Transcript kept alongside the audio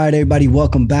All right, everybody,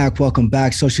 welcome back. Welcome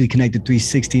back. Socially Connected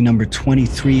 360, number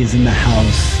 23 is in the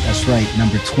house. That's right,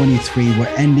 number 23. We're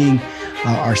ending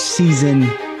our season.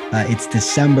 It's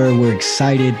December. We're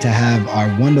excited to have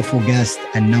our wonderful guest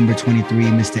at number 23,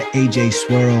 Mr. AJ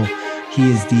Swirl. He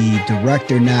is the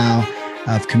director now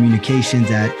of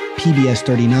communications at PBS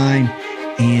 39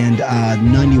 and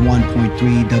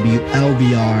 91.3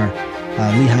 WLVR,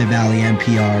 Lehigh Valley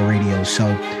NPR radio. So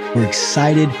we're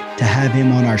excited to have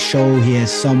him on our show. He is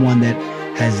someone that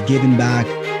has given back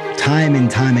time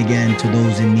and time again to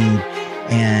those in need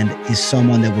and is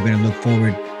someone that we're going to look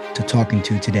forward to talking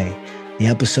to today. The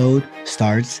episode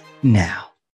starts now.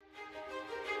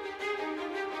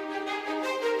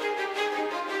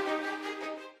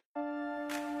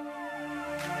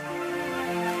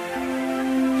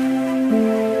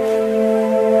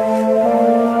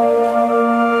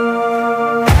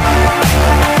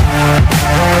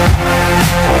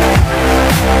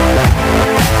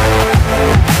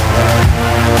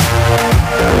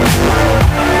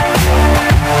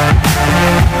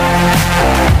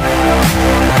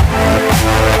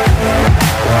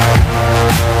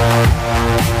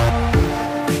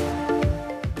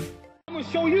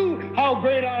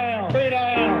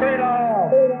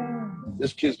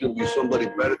 This kid's gonna be somebody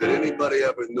better than anybody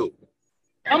ever knew.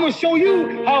 I'm gonna show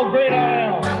you how great I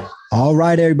am. All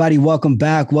right, everybody, welcome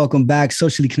back. Welcome back.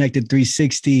 Socially Connected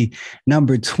 360,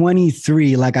 number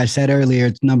 23. Like I said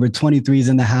earlier, number 23 is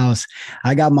in the house.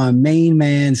 I got my main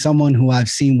man, someone who I've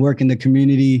seen work in the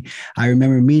community. I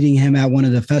remember meeting him at one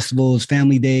of the festivals,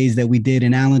 family days that we did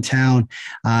in Allentown.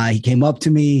 He came up to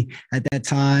me at that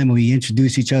time. We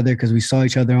introduced each other because we saw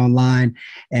each other online.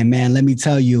 And man, let me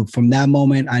tell you, from that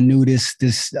moment, I knew this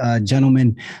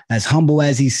gentleman, as humble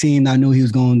as he seemed, I knew he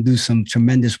was going to do some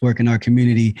tremendous work in our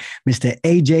community. Mr.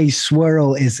 AJ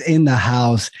Swirl is in the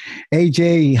house.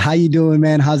 AJ, how you doing,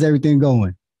 man? How's everything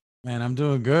going? Man, I'm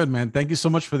doing good, man. Thank you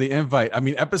so much for the invite. I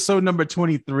mean, episode number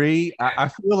 23, I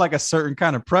feel like a certain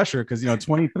kind of pressure because,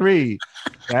 23,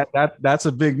 that's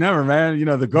a big number, man.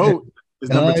 The GOAT is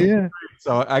number 23. Yeah.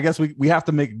 So I guess we have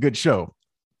to make a good show.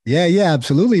 Yeah,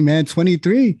 absolutely, man.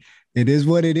 23. It is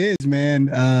what it is, man.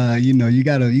 You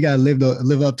gotta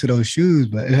live up to those shoes,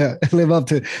 but live up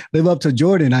to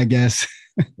Jordan, I guess.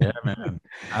 Yeah, man.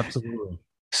 Absolutely.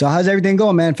 So how's everything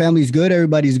going, man? Family's good?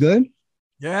 Everybody's good?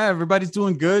 Yeah, everybody's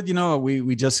doing good.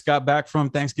 We just got back from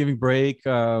Thanksgiving break.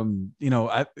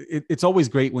 It's always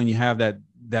great when you have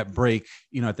that break,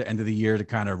 at the end of the year to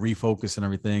kind of refocus and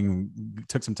everything. We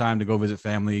took some time to go visit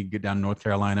family, get down to North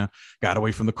Carolina, got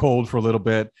away from the cold for a little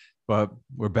bit, but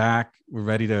we're back. We're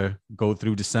ready to go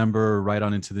through December, right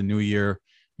on into the new year.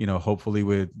 Hopefully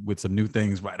with some new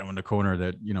things right around the corner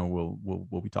that,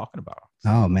 we'll be talking about.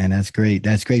 Oh man, that's great.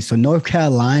 That's great. So North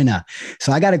Carolina.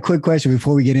 So I got a quick question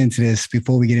before we get into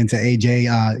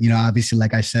AJ, obviously,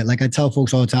 like I said, like I tell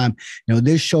folks all the time,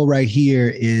 this show right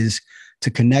here is to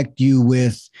connect you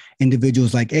with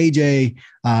individuals like AJ,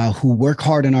 who work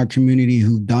hard in our community,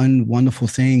 who've done wonderful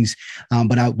things.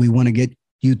 But we want to get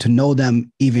you to know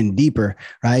them even deeper.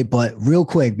 Right. But real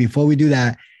quick, before we do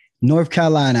that, North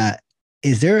Carolina,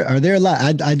 are there a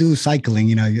lot? I do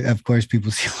cycling, of course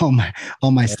people see all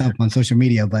my stuff on social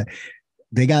media, but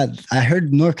I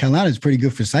heard North Carolina is pretty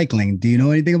good for cycling. Do you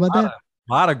know anything about that? A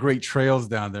lot of great trails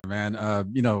down there, man.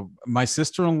 My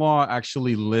sister-in-law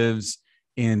actually lives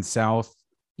in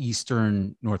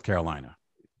southeastern North Carolina.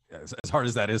 As hard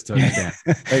as that is to understand,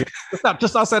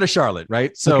 just outside of Charlotte,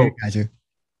 right? So okay, gotcha.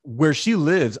 Where she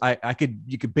lives,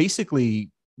 you could basically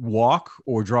walk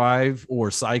or drive or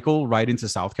cycle right into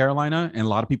South Carolina. And a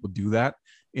lot of people do that,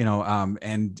 you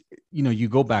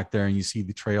go back there and you see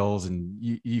the trails and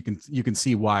you can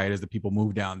see why it is that people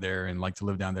move down there and like to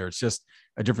live down there. It's just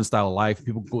a different style of life.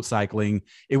 People go cycling.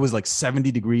 It was like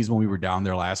 70 degrees when we were down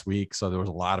there last week. So there was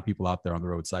a lot of people out there on the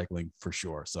road cycling for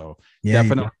sure. So you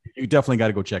definitely got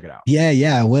to go check it out.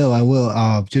 Yeah, I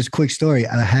will. Just quick story.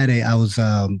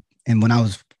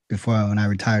 When I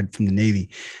retired from the Navy,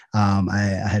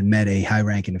 I had met a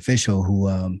high-ranking official who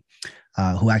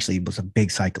actually was a big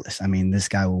cyclist. I mean, this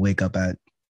guy will wake up at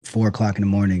 4:00 in the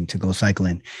morning to go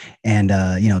cycling, and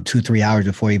 2-3 hours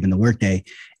before even the workday.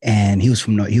 And he was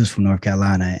from North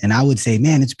Carolina, and I would say,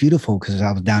 man, it's beautiful because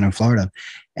I was down in Florida,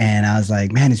 and I was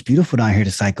like, man, it's beautiful down here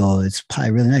to cycle. It's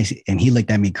probably really nice. And he looked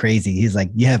at me crazy. He's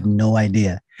like, you have no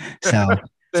idea. So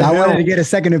I wanted to get a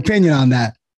second opinion on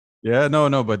that. Yeah,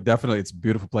 no, but definitely it's a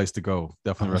beautiful place to go.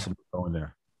 Definitely recommend going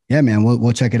there. Yeah, man,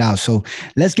 we'll check it out. So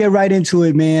let's get right into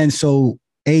it, man. So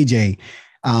AJ,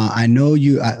 I know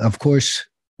you, of course,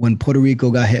 when Puerto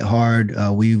Rico got hit hard,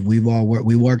 we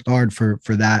worked hard for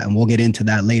that, and we'll get into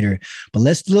that later. But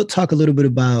let's talk a little bit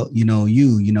about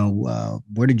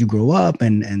where did you grow up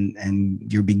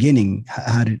and your beginning?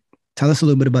 How did tell us a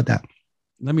little bit about that?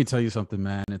 Let me tell you something,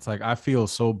 man. It's like I feel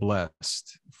so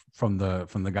blessed from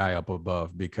the guy up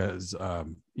above because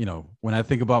when I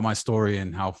think about my story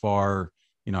and how far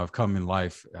I've come in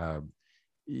life.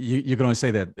 You can only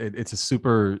say that it's a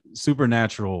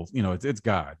supernatural, it's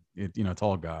God, it's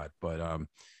all God. But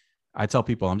I tell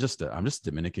people I'm just a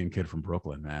Dominican kid from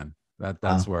Brooklyn, man.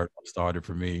 That's where it started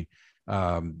for me.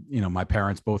 My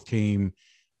parents both came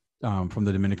from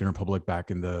the Dominican Republic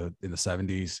back in the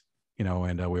 70s,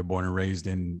 and we were born and raised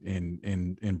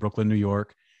in Brooklyn, New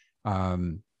York.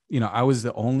 I was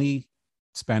the only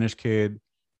Spanish kid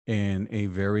in a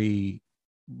very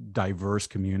diverse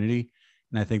community.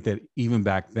 And I think that even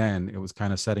back then, it was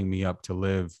kind of setting me up to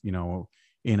live,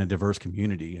 in a diverse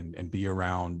community and be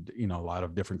around, a lot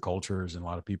of different cultures and a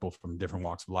lot of people from different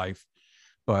walks of life.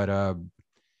 But,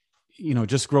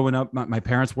 just growing up, my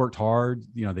parents worked hard.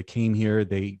 They came here.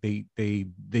 They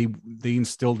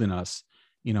instilled in us,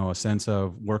 a sense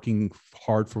of working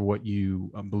hard for what you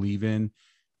believe in,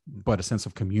 but a sense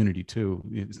of community too.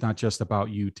 It's not just about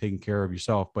you taking care of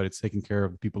yourself, but it's taking care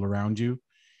of the people around you.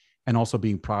 And also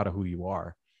being proud of who you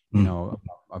are.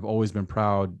 I've always been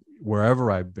proud wherever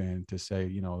I've been to say,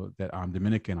 that I'm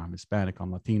Dominican, I'm Hispanic,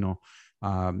 I'm Latino,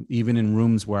 even in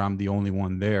rooms where I'm the only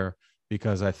one there,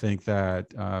 because I think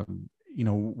that,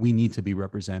 we need to be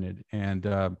represented. And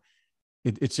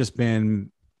it's just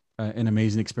been an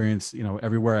amazing experience,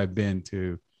 everywhere I've been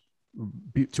to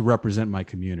represent my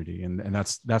community. And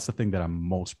that's the thing that I'm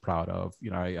most proud of.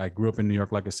 I grew up in New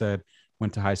York, like I said,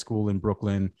 went to high school in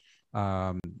Brooklyn,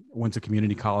 went to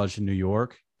community college in New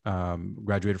York,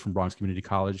 graduated from Bronx Community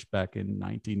College back in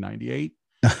 1998.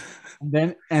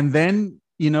 and then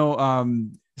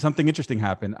something interesting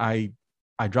happened. I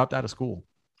dropped out of school,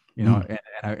 and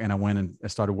I went and I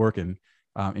started working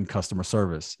in customer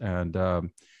service. And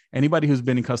anybody who's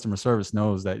been in customer service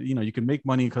knows that you can make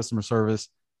money in customer service,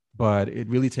 but it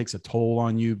really takes a toll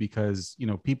on you because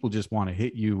people just want to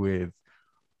hit you with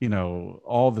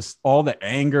all the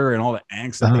anger and all the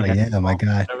angst. Oh my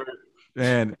God.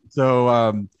 And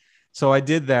so I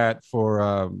did that for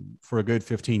a good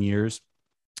 15 years.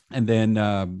 And then,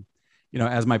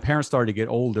 as my parents started to get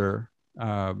older,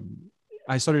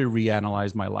 I started to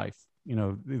reanalyze my life.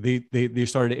 They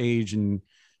started to age and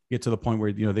get to the point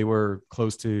where, they were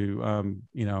close to,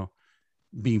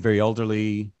 being very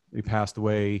elderly. They passed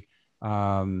away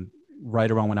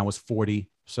right around when I was 40.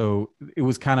 So it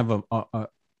was kind of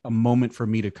a moment for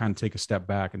me to kind of take a step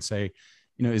back and say,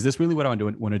 is this really what I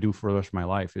want to do for the rest of my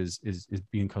life is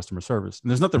being customer service?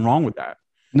 And there's nothing wrong with that.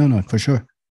 No, for sure.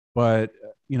 But,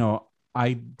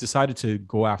 I decided to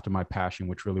go after my passion,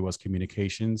 which really was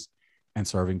communications and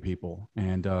serving people.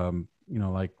 And,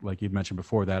 like you mentioned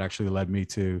before, that actually led me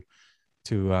to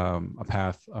a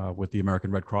path with the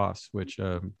American Red Cross, which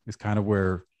is kind of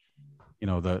where,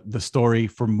 the story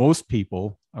for most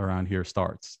people around here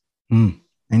starts.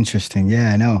 Interesting.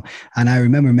 Yeah, I know. And I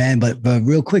remember, man, but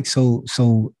real quick. So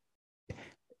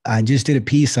I just did a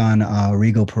piece on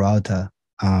Rigo Peralta,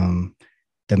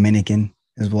 Dominican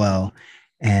as well.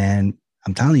 And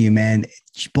I'm telling you, man,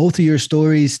 both of your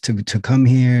stories to come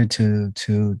here, to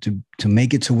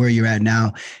make it to where you're at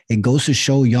now, it goes to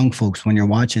show young folks when you're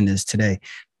watching this today,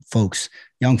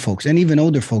 young folks, and even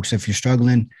older folks, if you're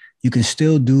struggling, you can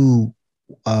still do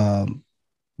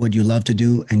what you love to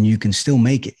do, and you can still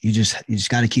make it. You just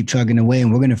got to keep chugging away,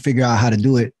 and we're going to figure out how to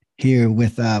do it here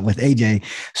with AJ.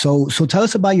 So tell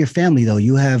us about your family, though.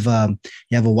 You have a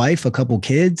wife, a couple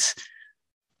kids.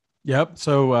 Yep.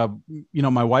 So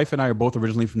my wife and I are both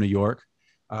originally from New York.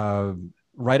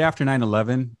 Right after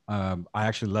 9/11, I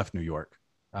actually left New York,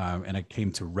 and I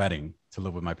came to Reading to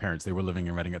live with my parents. They were living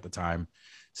in Reading at the time.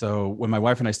 So when my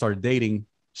wife and I started dating,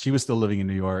 she was still living in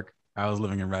New York. I was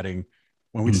living in Reading.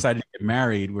 When we decided to get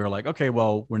married, we were like, okay,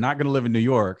 well, we're not going to live in New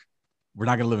York. We're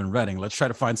not going to live in Reading. Let's try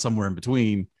to find somewhere in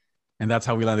between. And that's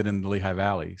how we landed in the Lehigh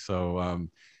Valley. So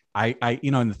I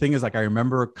and the thing is, like, I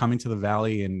remember coming to the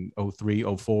Valley in 03,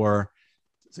 04.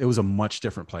 It was a much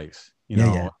different place.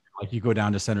 Like you go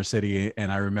down to Center City,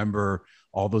 and I remember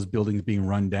all those buildings being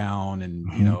run down and,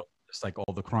 just like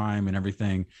all the crime and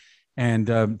everything.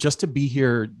 And just to be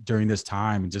here during this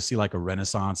time and just see like a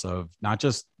renaissance of not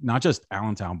just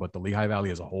Allentown, but the Lehigh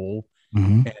Valley as a whole,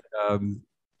 and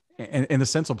the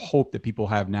sense of hope that people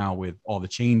have now with all the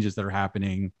changes that are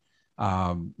happening,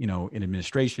 in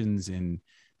administrations and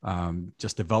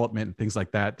just development and things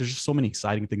like that. There's just so many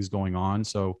exciting things going on.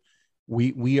 So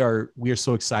we are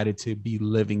so excited to be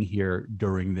living here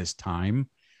during this time.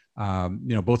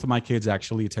 Both of my kids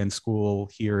actually attend school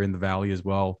here in the Valley as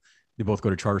well. They both go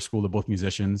to charter school. They're both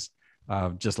musicians,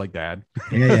 just like Dad.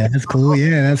 Yeah, that's cool.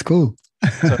 Yeah, that's cool.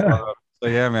 So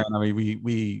yeah, man. I mean,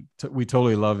 we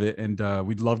totally love it, and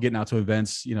we love getting out to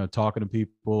events. Talking to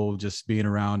people, just being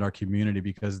around our community,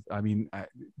 because I mean,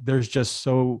 there's just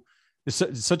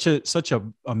it's such a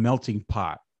melting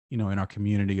pot, in our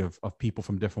community of people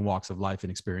from different walks of life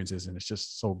and experiences, and it's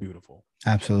just so beautiful.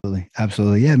 Absolutely,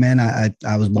 yeah, man.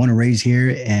 I was born and raised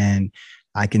here, and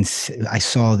I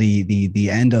saw the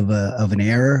end of an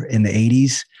era in the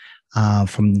 80s.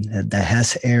 From the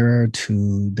Hess era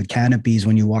to the canopies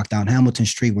when you walk down Hamilton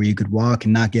Street, where you could walk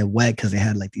and not get wet because they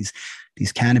had like these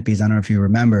canopies. I don't know if you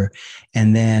remember.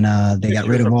 And then they got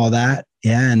rid of all that.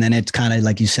 Yeah, and then it's kind of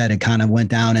like you said, it kind of went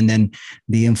down. And then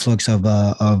the influx of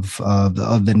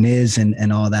the NIS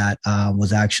and all that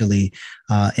was actually,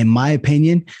 in my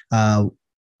opinion,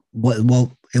 what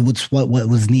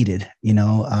was needed.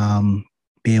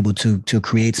 Be able to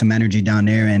create some energy down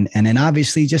there. And then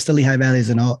obviously just the Lehigh Valley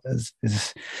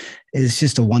is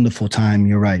just a wonderful time.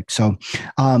 You're right. So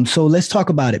let's talk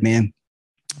about it, man,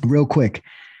 real quick.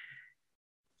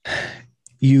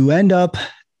 You end up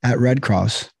at Red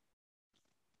Cross.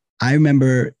 I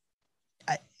remember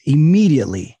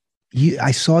immediately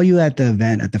I saw you at the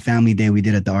event at the family day we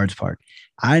did at the Arts Park.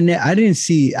 I didn't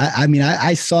see,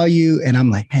 I saw you and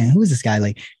I'm like, man, who is this guy?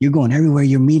 Like, you're going everywhere.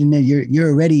 You're meeting them. You're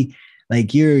already,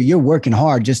 like you're working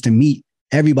hard just to meet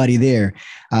everybody there.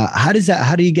 How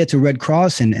do you get to Red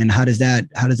Cross and how does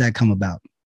that come about?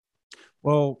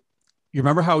 Well, you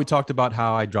remember how we talked about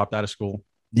how I dropped out of school?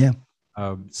 Yeah.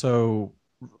 So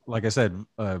like I said,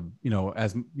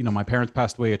 as my parents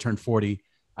passed away, I turned 40.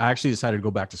 I actually decided to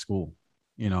go back to school,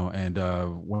 and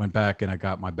went back and I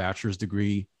got my bachelor's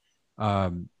degree.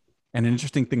 And an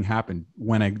interesting thing happened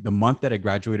the month that I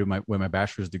graduated with my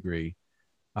bachelor's degree.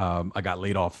 I got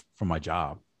laid off from my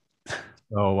job.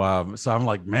 So I'm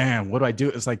like, man, what do I do?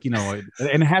 It's like, and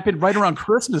it happened right around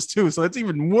Christmas too. So it's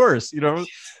even worse,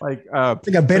 like a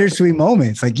bittersweet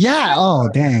moment. It's like, yeah. Oh,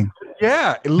 dang.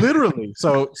 Yeah, literally.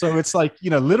 So it's like,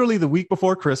 literally the week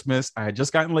before Christmas, I had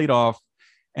just gotten laid off.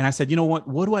 And I said, you know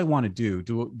what do I want to do?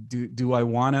 Do I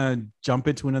want to jump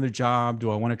into another job?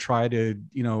 Do I want to try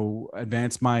to,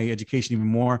 advance my education even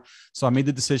more? So I made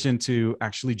the decision to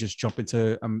actually just jump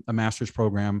into a master's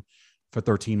program for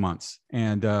 13 months.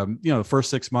 And, the first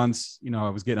 6 months, I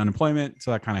was getting unemployment.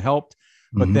 So that kind of helped.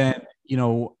 But then,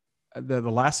 the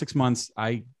last 6 months,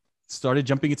 I started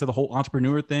jumping into the whole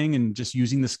entrepreneur thing and just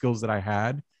using the skills that I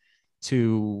had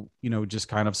to, just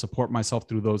kind of support myself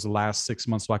through those last 6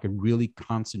 months so I could really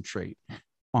concentrate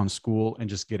on school and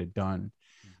just get it done.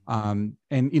 And,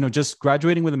 just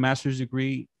graduating with a master's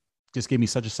degree just gave me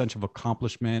such a sense of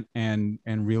accomplishment and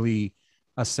really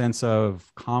a sense of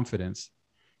confidence,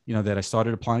 that I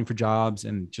started applying for jobs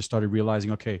and just started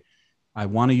realizing, okay, I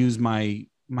want to use my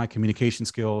communication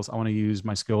skills. I want to use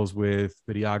my skills with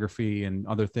videography and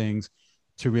other things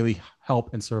to really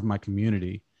help and serve my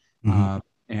community.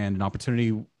 And an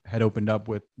opportunity had opened up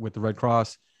with the Red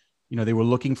Cross. They were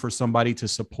looking for somebody to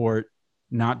support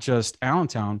not just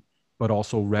Allentown, but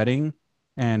also Reading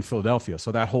and Philadelphia.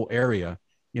 So that whole area,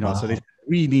 Wow. So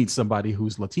we need somebody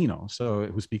who's Latino, so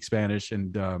who speaks Spanish,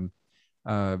 and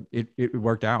it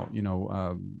worked out.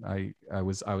 I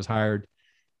was hired,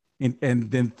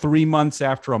 and then 3 months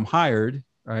after I'm hired,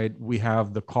 right, we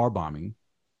have the car bombing,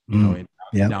 in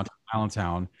downtown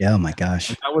Allentown. Yeah, oh my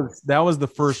gosh. That was the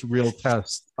first real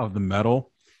test of the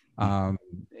metal. And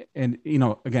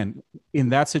again, in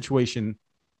that situation,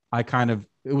 it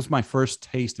was my first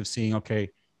taste of seeing, okay,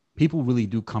 people really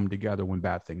do come together when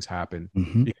bad things happen.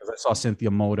 Because I saw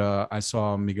Cynthia Mota, I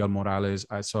saw Miguel Morales,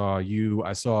 I saw you,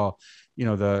 I saw,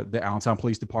 the Allentown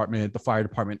Police Department, the fire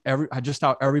department. I just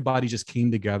thought everybody just came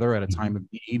together at a time of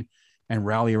need and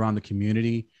rally around the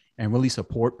community and really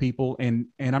support people. And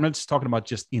I'm not just talking about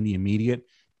just in the immediate,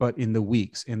 but in the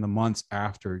weeks, in the months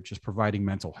after, just providing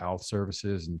mental health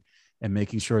services and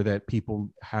making sure that people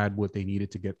had what they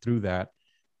needed to get through that.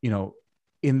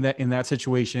 In that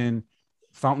situation,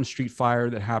 Fountain Street fire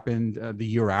that happened the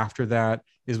year after that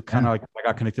is kind of like I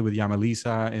got connected with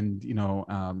Yamalisa and,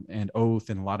 and Oath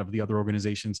and a lot of the other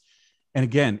organizations. And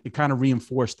again, it kind of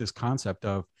reinforced this concept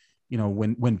of,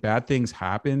 when bad things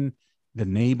happen, the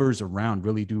neighbors around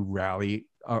really do rally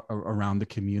around the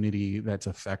community that's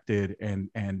affected and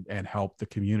help the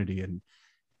community.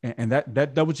 And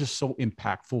that was just so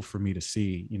impactful for me to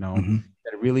see,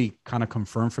 that it really kind of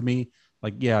confirmed for me,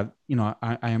 like, yeah,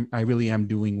 I really am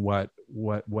doing what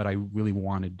I really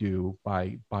want to do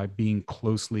by being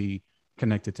closely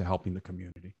connected to helping the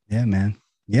community. Yeah, man.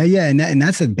 Yeah. And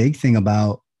that's a big thing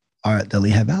about the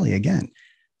Lehigh Valley again.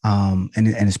 And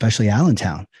especially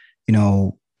Allentown, you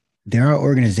know, there are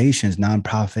organizations,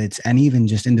 nonprofits, and even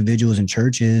just individuals and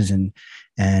churches and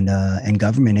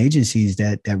government agencies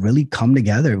that really come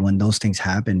together when those things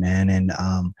happen, man. And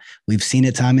we've seen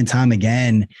it time and time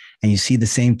again. And you see the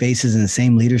same faces and the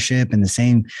same leadership and the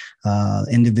same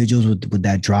individuals with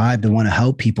that drive to want to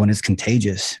help people, and it's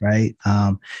contagious, right?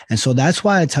 And so that's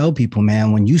why I tell people,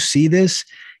 man, when you see this,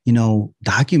 you know,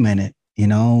 document it. You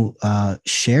know,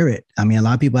 share it. I mean, a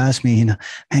lot of people ask me, you know,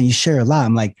 man, you share a lot.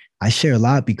 I'm like, I share a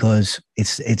lot because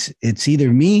it's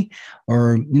either me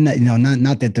or, you know,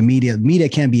 not that the media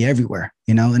can't be everywhere,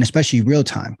 you know, and especially real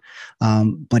time.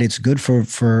 But it's good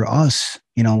for us.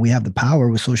 You know, we have the power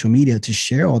with social media to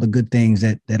share all the good things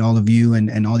that all of you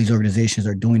and all these organizations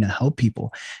are doing to help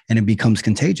people, and it becomes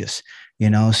contagious,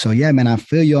 you know? So yeah, man, I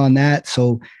feel you on that.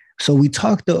 So you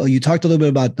talked a little bit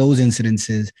about those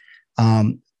incidences.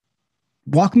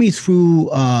 Walk me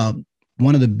through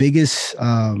one of the biggest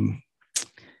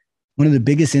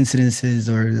incidences,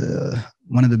 or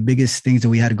one of the biggest things that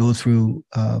we had to go through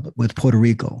with Puerto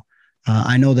Rico.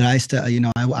 I know that I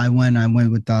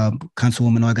went with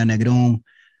Councilwoman Olga Negron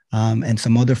and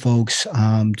some other folks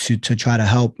to try to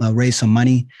help raise some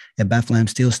money at Bethlehem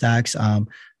Steel Stacks.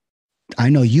 I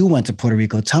know you went to Puerto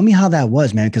Rico. Tell me how that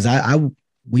was, man, because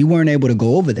we weren't able to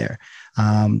go over there.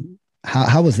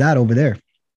 How was that over there?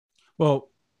 Well,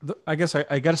 I guess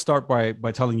I got to start by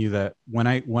telling you that when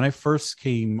I first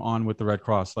came on with the Red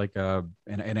Cross, like,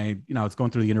 and I, you know, it's going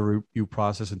through the interview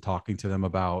process and talking to them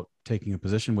about taking a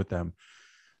position with them.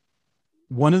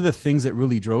 One of the things that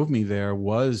really drove me there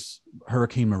was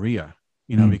Hurricane Maria,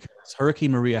 you know, because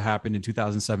Hurricane Maria happened in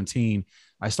 2017.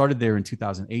 I started there in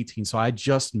 2018. So I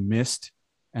just missed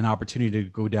an opportunity to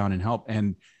go down and help.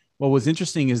 And what was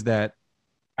interesting is that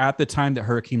at the time that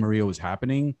Hurricane Maria was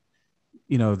happening,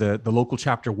 you know, the local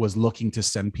chapter was looking to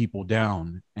send people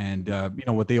down. And, you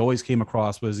know, what they always came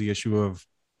across was the issue of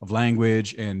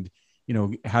language and, you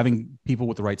know, having people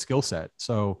with the right skill set.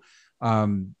 So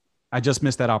I just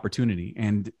missed that opportunity.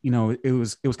 And, you know, it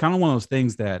was kind of one of those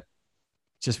things that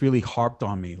just really harped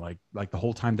on me. Like the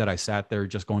whole time that I sat there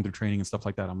just going through training and stuff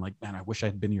like that, I'm like, man, I wish I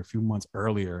had been here a few months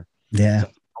earlier. Yeah.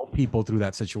 To help people through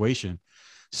that situation.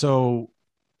 So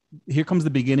here comes the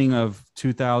beginning of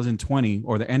 2020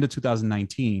 or the end of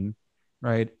 2019,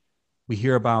 right? We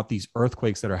hear about these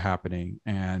earthquakes that are happening.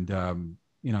 And,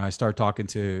 you know, I start talking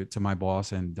to my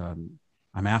boss, and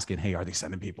I'm asking, hey, are they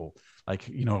sending people? Like,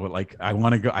 you know, like, I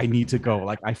want to go, I need to go.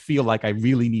 Like, I feel like I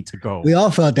really need to go. We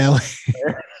all felt that way.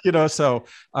 You know, so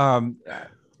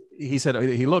he said,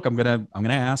 hey, look, I'm going to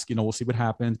ask, you know, we'll see what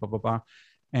happens, blah, blah, blah.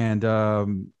 And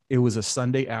it was a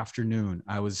Sunday afternoon.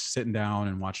 I was sitting down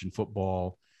and watching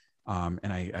football.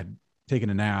 And I'd taken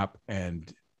a nap,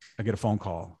 and I get a phone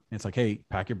call. And it's like, hey,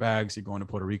 pack your bags. You're going to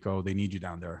Puerto Rico. They need you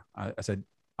down there. I said,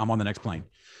 I'm on the next plane.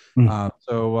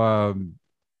 So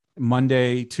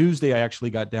Tuesday, I actually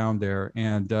got down there.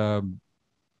 And,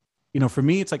 you know, for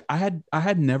me, it's like I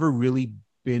had never really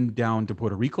been down to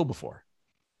Puerto Rico before.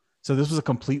 So this was a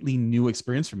completely new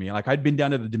experience for me. Like, I'd been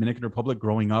down to the Dominican Republic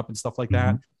growing up and stuff like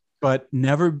that, but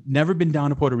never been down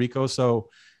to Puerto Rico. So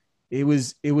it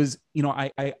was, you know,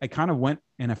 I kind of went,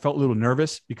 and I felt a little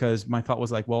nervous because my thought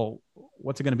was like, well,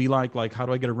 what's it going to be like? Like, how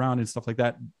do I get around and stuff like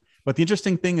that? But the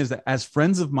interesting thing is that as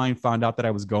friends of mine found out that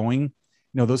I was going, you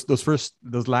know,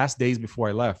 those last days before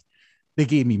I left, they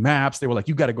gave me maps. They were like,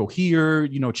 you got to go here,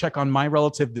 you know, check on my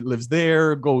relative that lives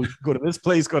there, go to this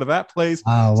place, go to that place.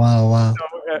 Oh, wow.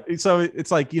 So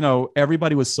it's like, you know,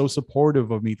 everybody was so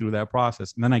supportive of me through that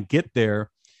process. And then I get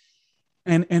there,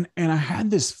 and I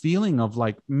had this feeling of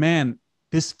like, man,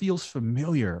 this feels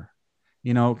familiar,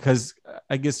 you know, because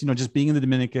I guess, you know, just being in the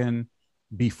Dominican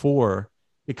before,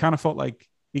 it kind of felt like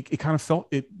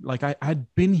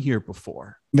I'd been here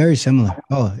before. Very similar.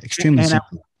 Oh, extremely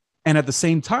similar. And at the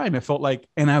same time, it felt like,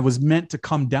 and I was meant to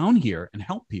come down here and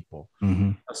help people.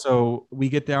 So we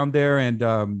get down there,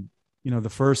 and you know,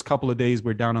 the first couple of days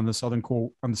we're down on the southern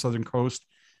coast.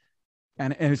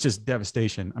 And it's just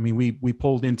devastation. I mean, we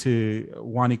pulled into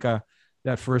Huánica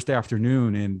that first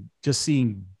afternoon, and just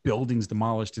seeing buildings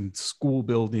demolished, and school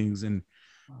buildings, and,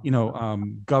 you know,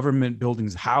 government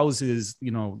buildings, houses,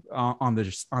 you know, on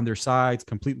their sides,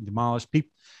 completely demolished.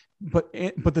 But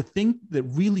the thing that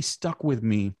really stuck with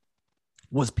me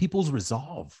was people's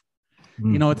resolve.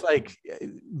 You know, it's like,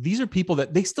 these are people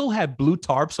that they still had blue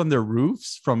tarps on their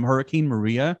roofs from Hurricane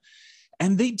Maria,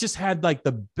 and they just had like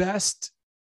the best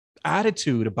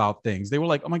attitude about things. They were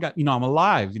like, oh my God, I'm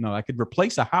alive. I could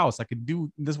replace a house. I could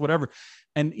do this, whatever.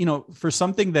 And, for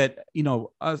something that,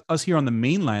 us here on the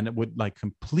mainland, it would like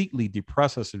completely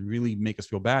depress us and really make us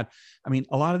feel bad. I mean,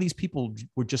 a lot of these people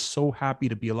were just so happy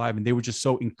to be alive, and they were just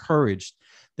so encouraged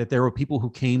that there were people who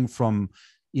came from,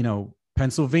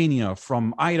 Pennsylvania,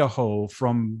 from Idaho,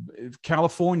 from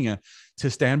California, to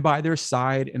stand by their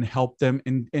side and help them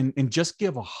and just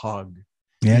give a hug.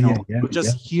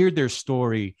 Hear their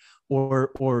story,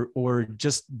 or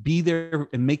just be there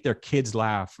and make their kids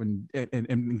laugh and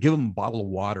give them a bottle of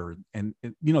water. And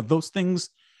those things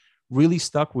really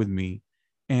stuck with me.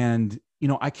 And,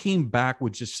 I came back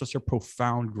with just such a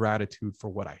profound gratitude for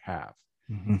what I have.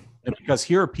 Mm-hmm. And because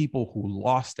here are people who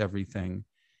lost everything,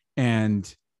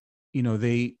 and,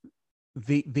 they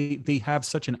have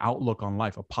such an outlook on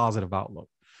life, a positive outlook.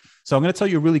 So I'm going to tell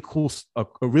you a really cool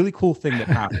thing that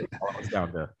happened while I was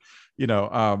down there.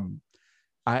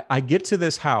 I get to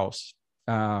this house,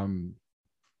 what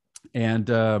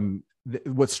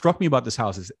struck me about this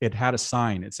house is it had a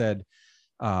sign. It said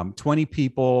 20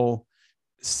 people,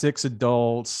 6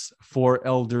 adults, 4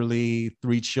 elderly,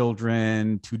 3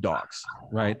 children, 2 dogs,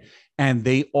 right? And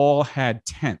they all had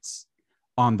tents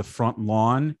on the front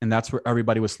lawn, and that's where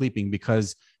everybody was sleeping,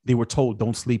 because they were told,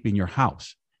 don't sleep in your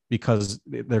house, because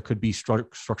there could be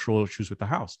structural issues with the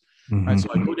house. Mm-hmm. Right? So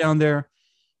I go down there,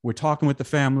 we're talking with the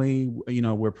family,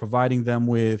 we're providing them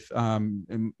with,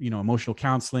 emotional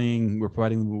counseling, we're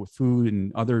providing them with food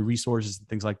and other resources and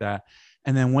things like that.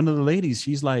 And then one of the ladies,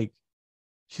 she's like,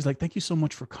 thank you so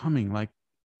much for coming. Like,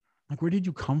 where did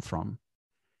you come from?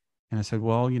 And I said,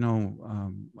 well,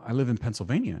 I live in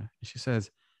Pennsylvania. And she says,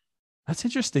 that's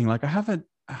interesting. Like, I have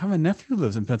a nephew who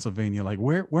lives in Pennsylvania. Like,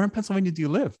 where in Pennsylvania do you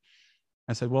live?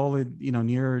 I said, well,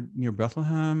 near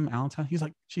Bethlehem, Allentown.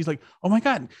 She's like, oh my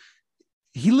God,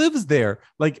 he lives there.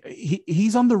 Like,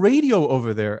 he's on the radio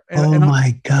over there. And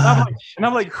my God. And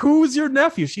I'm like, who's your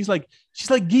nephew? She's like,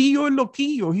 Guillo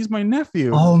Loquillo. He's my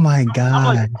nephew. Oh my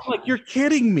God. I'm like, you're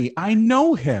kidding me. I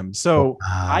know him. So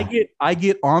wow. I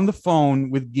get on the phone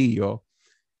with Guillo,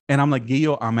 and I'm like,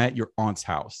 Guillo, I'm at your aunt's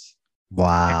house.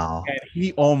 Wow. And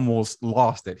he almost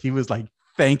lost it. He was like,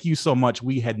 thank you so much.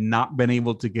 We had not been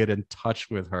able to get in touch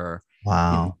with her.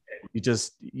 Wow. You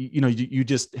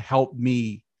just helped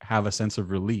me have a sense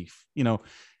of relief, and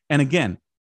again,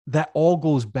 that all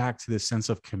goes back to this sense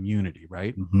of community,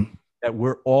 right? Mm-hmm. That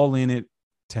we're all in it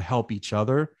to help each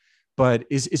other. But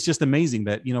it's just amazing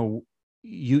that,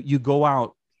 you go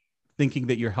out thinking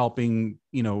that you're helping,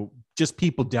 just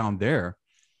people down there.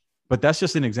 But that's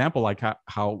just an example, like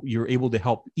how you're able to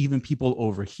help even people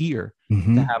over here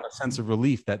mm-hmm. to have a sense of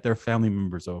relief that their family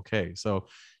members are okay. So,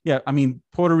 yeah, I mean,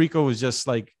 Puerto Rico was just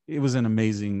like, it was an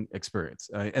amazing experience.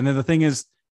 And then the thing is,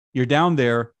 you're down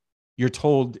there, you're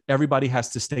told everybody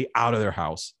has to stay out of their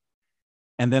house.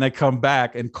 And then I come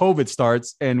back and COVID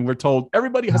starts, and we're told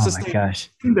everybody has to stay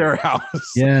in their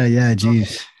house. Yeah,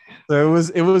 geez. So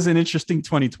it was an interesting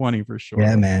 2020 for sure.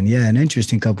 Yeah, man. Yeah, an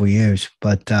interesting couple of years.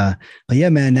 But yeah,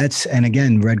 man, and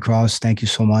again, Red Cross, thank you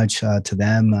so much to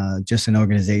them. Just an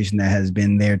organization that has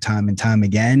been there time and time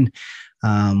again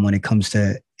when it comes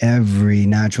to every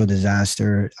natural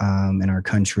disaster in our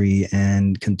country,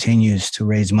 and continues to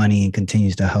raise money and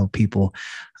continues to help people.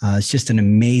 It's just an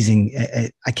amazing,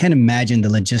 I can't imagine the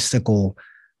logistical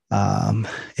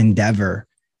endeavor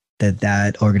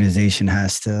that organization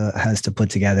has to put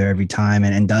together every time,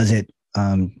 and does it,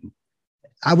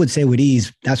 I would say, with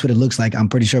ease. That's what it looks like. I'm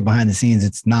pretty sure behind the scenes,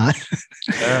 it's not.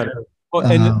 Yeah.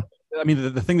 Well, and I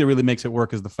mean, the thing that really makes it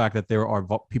work is the fact that there are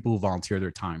people who volunteer their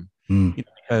time.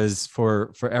 Because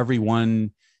for every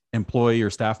one employee or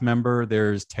staff member,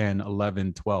 there's 10,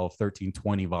 11, 12, 13,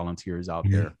 20 volunteers out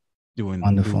there doing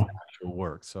actual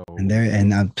work. So,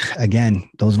 and again,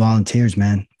 those volunteers,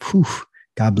 man, whew,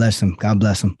 God bless them. God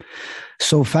bless them.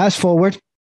 So fast forward,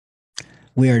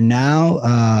 we are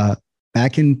now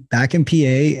back in PA,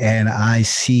 and I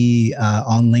see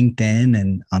on LinkedIn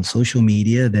and on social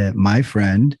media that my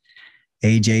friend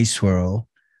AJ Swirl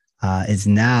is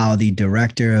now the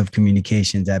director of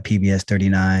communications at PBS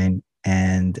 39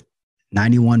 and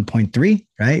 91.3,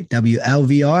 right?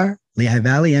 WLVR, Lehigh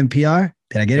Valley, NPR.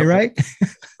 Did I get it right?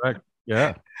 Right.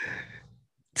 Yeah.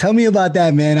 Tell me about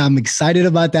that, man. I'm excited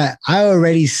about that. I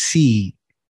already see,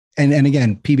 and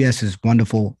again, PBS is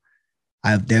wonderful.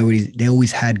 They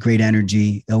always had great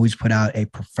energy. They always put out a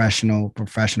professional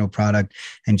product,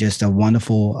 and just a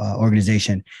wonderful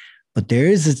organization. But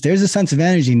there's a sense of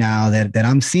energy now that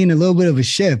I'm seeing a little bit of a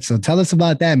shift. So tell us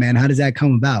about that, man. How does that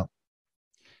come about?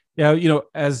 Yeah,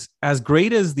 as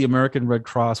great as the American Red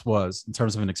Cross was in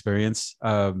terms of an experience,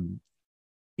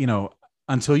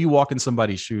 until you walk in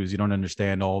somebody's shoes, you don't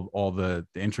understand all the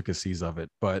intricacies of it.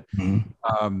 But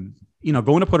you know,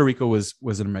 going to Puerto Rico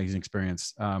was an amazing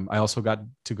experience. I also got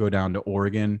to go down to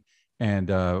Oregon and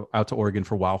out to Oregon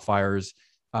for wildfires.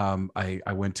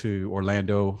 I went to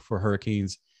Orlando for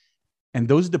hurricanes, and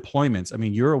those deployments. I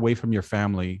mean, you're away from your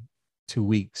family 2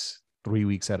 weeks, 3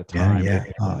 weeks at a time. Yeah.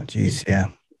 Oh, geez. Yeah.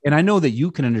 And I know that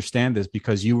you can understand this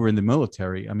because you were in the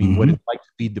military. I mean, what it's like to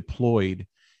be deployed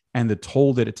and the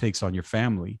toll that it takes on your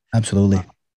family. Absolutely.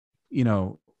 You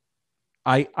know,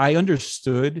 I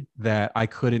understood that I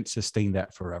couldn't sustain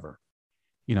that forever.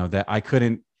 You know, that I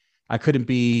couldn't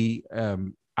be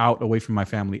out away from my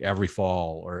family every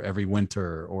fall or every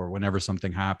winter or whenever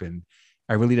something happened.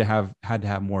 I really had to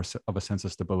have more of a sense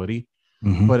of stability.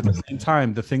 But at the same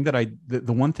time,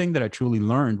 the one thing that I truly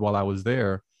learned while I was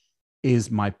there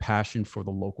is my passion for the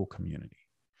local community.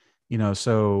 You know,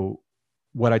 so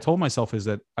what I told myself is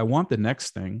that I want the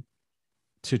next thing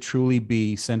to truly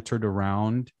be centered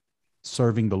around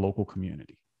serving the local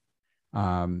community.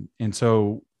 And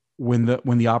so when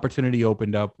the opportunity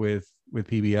opened up with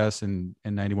PBS and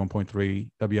 91.3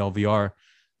 WLVR,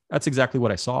 that's exactly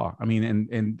what I saw. I mean,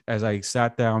 and as I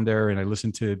sat down there and I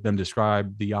listened to them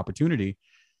describe the opportunity,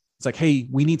 it's like, hey,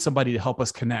 we need somebody to help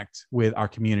us connect with our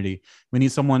community. We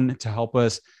need someone to help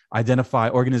us identify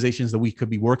organizations that we could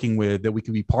be working with, that we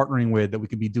could be partnering with, that we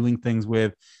could be doing things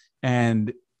with.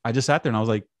 And I just sat there and I was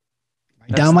like,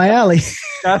 down my alley.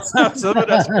 That's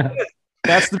the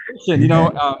mission. You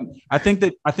know, I think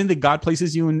that God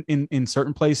places you in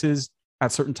certain places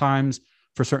at certain times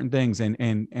for certain things.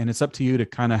 And it's up to you to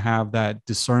kind of have that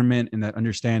discernment and that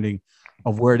understanding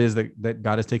of where it is that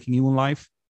God is taking you in life.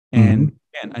 And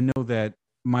I know that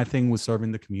my thing was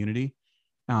serving the community,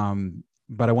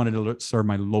 but I wanted to serve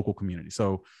my local community.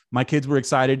 So my kids were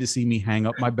excited to see me hang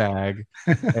up my bag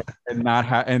and not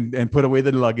and put away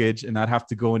the luggage and not have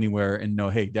to go anywhere and know,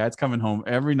 hey, Dad's coming home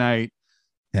every night,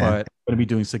 but I'm going to be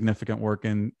doing significant work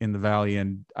in the Valley.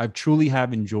 And I truly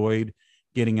have enjoyed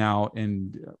getting out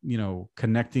and, you know,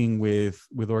 connecting with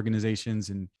organizations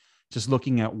and just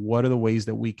looking at what are the ways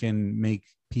that we can make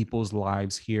people's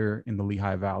lives here in the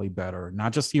Lehigh Valley better,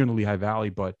 not just here in the Lehigh Valley,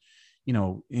 but, you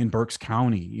know, in Berks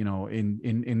County, you know,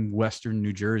 in Western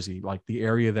New Jersey, like the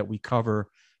area that we cover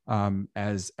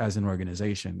as an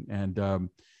organization. And,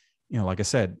 you know, like I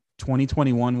said,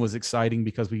 2021 was exciting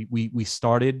because we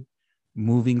started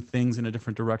moving things in a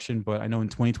different direction, but I know in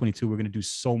 2022, we're going to do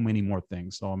so many more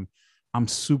things. So I'm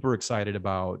super excited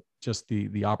about just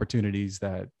the opportunities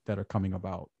that are coming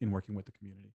about in working with the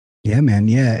community. Yeah, man.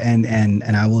 Yeah. And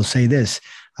I will say this,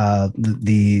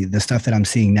 the stuff that I'm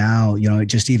seeing now, you know,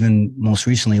 just even most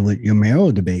recently with your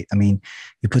mayoral debate, I mean,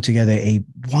 you put together a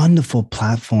wonderful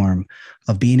platform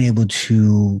of being able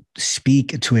to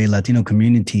speak to a Latino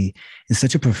community in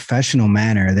such a professional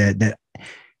manner that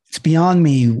it's beyond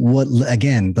me what,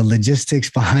 again, the logistics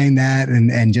behind that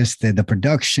and just the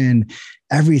production,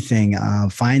 everything,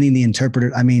 finding the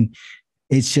interpreter. I mean,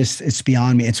 it's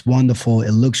beyond me. It's wonderful.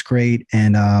 It looks great.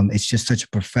 And it's just such a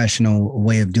professional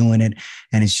way of doing it.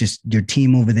 And it's just your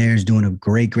team over there is doing a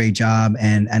great job.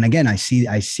 And again, I see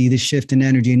the shift in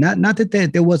energy. Not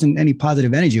that there wasn't any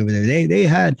positive energy over there. They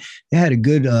had a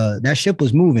good, that ship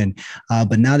was moving,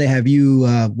 but now they have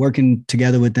you working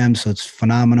together with them. So it's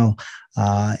phenomenal.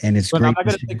 And it's great. I'm not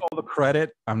going to take all the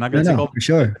credit. I'm not going to take all for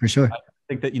sure. I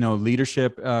think that, you know,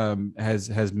 leadership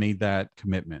has made that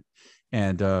commitment.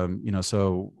 And, you know,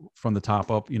 so from the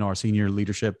top up, you know, our senior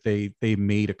leadership, they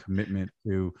made a commitment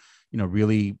to, you know,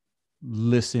 really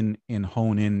listen and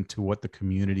hone in to what the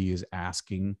community is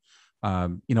asking.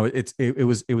 You know, it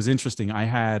was interesting.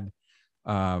 I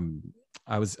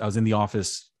was in the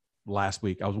office last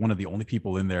week. I was one of the only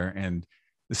people in there, and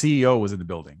the CEO was in the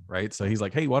building, right? So he's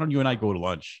like, hey, why don't you and I go to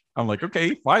lunch? I'm like,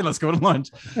 okay, fine, let's go to lunch.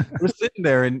 We're sitting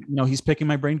there and, you know, he's picking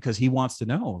my brain because he wants to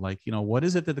know, like, you know, what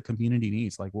is it that the community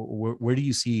needs? Like, where do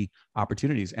you see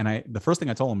opportunities? And the first thing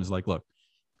I told him is like, look,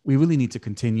 we really need to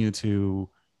continue to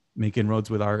make inroads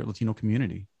with our Latino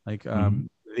community. Like,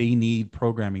 they need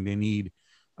programming. They need,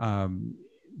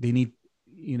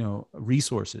 you know,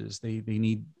 resources. They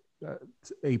need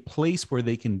a place where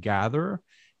they can gather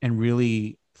and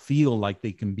really feel like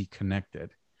they can be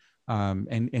connected.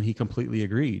 And he completely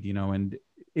agreed, you know, and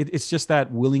it's just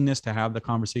that willingness to have the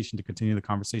conversation, to continue the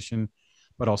conversation,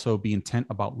 but also be intent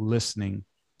about listening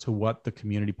to what the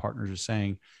community partners are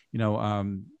saying. You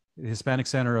know, the Hispanic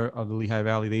Center of the Lehigh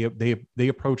Valley, they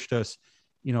approached us,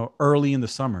 you know, early in the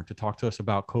summer to talk to us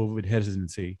about COVID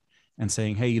hesitancy and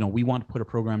saying, hey, you know, we want to put a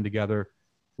program together.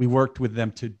 We worked with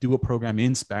them to do a program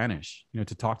in Spanish, you know,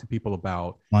 to talk to people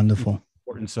about wonderful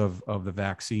importance of the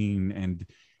vaccine. And,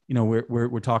 you know,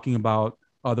 we're talking about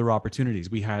other opportunities.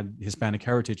 We had Hispanic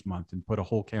Heritage Month and put a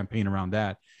whole campaign around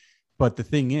that. But the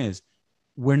thing is,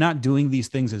 we're not doing these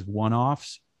things as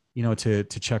one-offs, to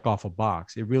check off a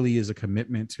box. It really is a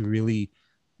commitment to really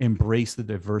embrace the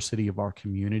diversity of our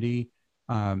community,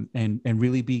 and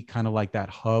really be kind of like that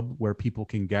hub where people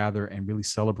can gather and really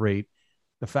celebrate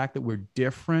the fact that we're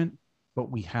different,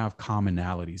 but we have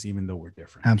commonalities, even though we're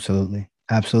different. Absolutely.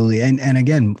 Absolutely. And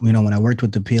again, when I worked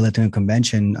with the PA Latino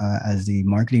Convention as the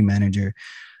marketing manager,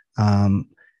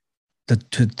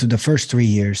 the first 3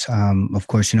 years, of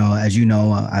course, as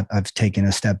I've taken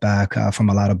a step back from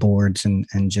a lot of boards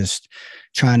and just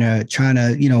trying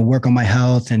to work on my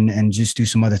health and just do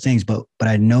some other things. But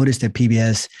I noticed that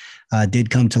PBS did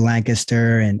come to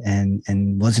Lancaster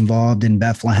and was involved in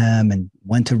Bethlehem and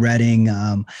went to Reading,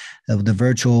 the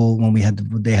virtual when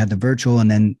they had the virtual,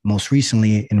 and then most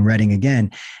recently in Reading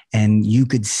again. And you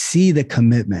could see the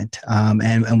commitment.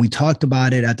 And we talked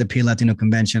about it at the PA Latino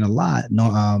Convention a lot.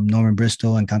 Norman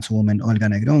Bristol and Councilwoman Olga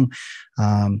Negron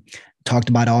talked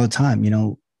about it all the time.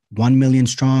 1 million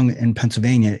strong in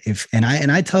Pennsylvania. And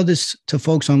I tell this to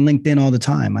folks on LinkedIn all the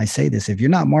time. I say this: if you're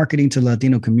not marketing to the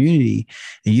Latino community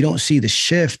and you don't see the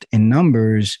shift in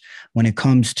numbers when it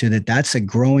comes to that's a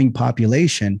growing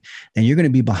population, then you're going to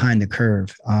be behind the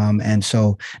curve. And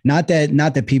so not that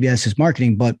PBS is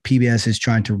marketing, but PBS is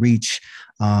trying to reach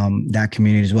that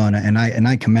community as well. And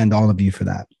I commend all of you for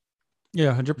that.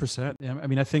 Yeah, 100%. I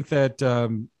mean, I think that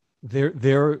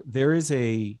there is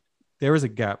a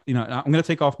gap. I'm going to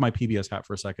take off my PBS hat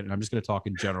for a second, and I'm just going to talk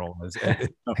in general. I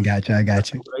got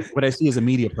you. What I see as a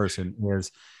media person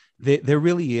is there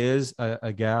really is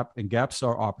a gap, and gaps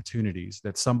are opportunities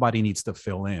that somebody needs to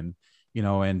fill in.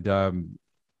 And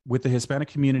with the Hispanic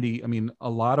community, I mean, a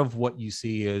lot of what you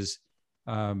see is,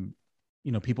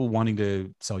 people wanting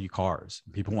to sell you cars,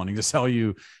 people wanting to sell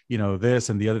you, this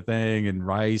and the other thing, and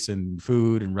rice and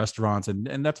food and restaurants,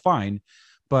 and that's fine,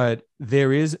 but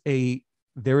there is a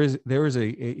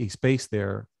space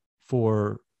there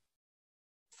for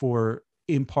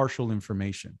impartial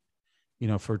information,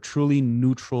 for truly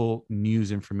neutral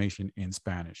news information in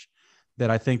Spanish, that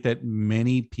I think that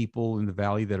many people in the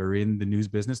Valley that are in the news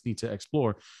business need to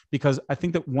explore. Because I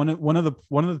think that one of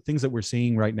the things that we're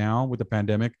seeing right now with the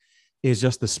pandemic is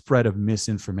just the spread of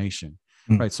misinformation.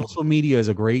 Right. Social media is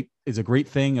a great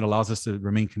thing. It allows us to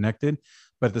remain connected,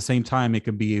 but at the same time, it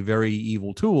can be a very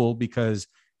evil tool because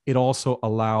it also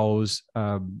allows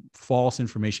false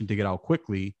information to get out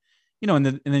quickly, and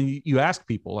then you ask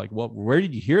people like, well, where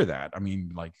did you hear that? I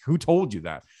mean, like, who told you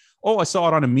that? Oh, I saw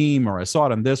it on a meme, or I saw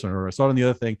it on this, or I saw it on the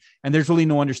other thing. And there's really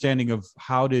no understanding of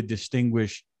how to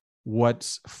distinguish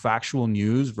what's factual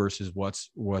news versus what's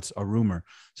a rumor.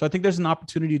 So I think there's an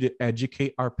opportunity to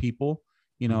educate our people,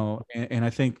 and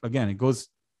I think, again, it goes,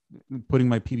 putting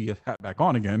my PBS hat back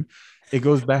on again, it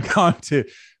goes back on to,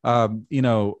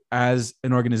 as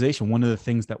an organization, one of the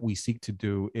things that we seek to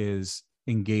do is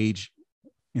engage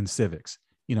in civics.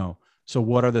 So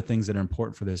what are the things that are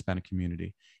important for the Hispanic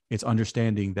community? It's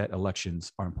understanding that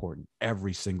elections are important,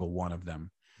 every single one of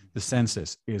them. The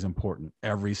census is important,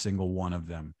 every single one of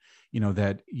them.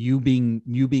 That you being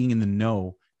in the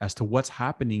know as to what's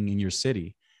happening in your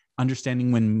city,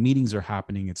 understanding when meetings are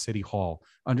happening at City Hall,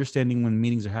 understanding when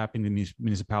meetings are happening in the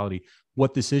municipality,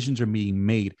 what decisions are being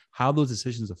made, how those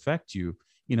decisions affect you,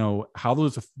 how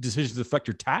those decisions affect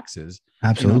your taxes.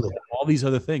 Absolutely. All these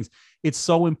other things. It's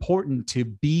so important to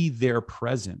be there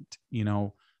present,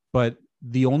 but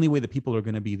the only way that people are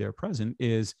going to be there present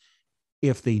is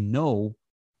if they know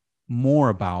more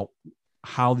about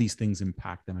how these things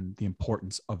impact them and the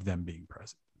importance of them being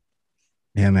present.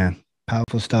 Yeah, man.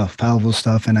 Powerful stuff.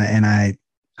 And I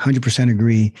 100%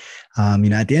 agree.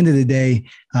 At the end of the day,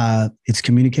 it's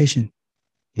communication,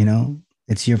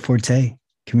 it's your forte.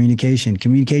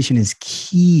 Communication is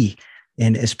key.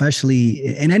 And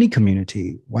especially in any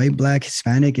community, white, Black,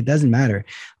 Hispanic, it doesn't matter.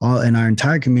 All in our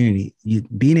entire community,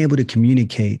 being able to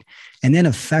communicate and then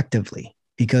effectively,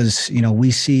 because, we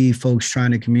see folks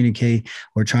trying to communicate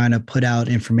or trying to put out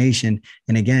information.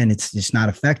 And again, it's just not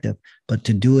effective, but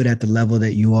to do it at the level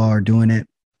that you are doing it,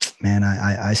 man,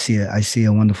 I see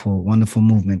a wonderful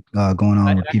movement going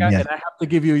on with PBS. I have to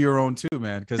give you your own too,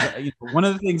 man, because one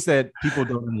of the things that people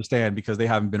don't understand because they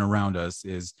haven't been around us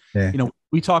is,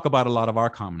 we talk about a lot of our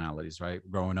commonalities, right?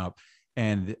 Growing up.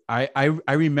 And I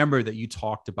remember that you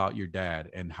talked about your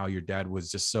dad and how your dad was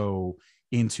just so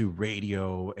into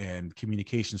radio and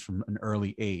communications from an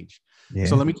early age. Yeah.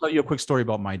 So let me tell you a quick story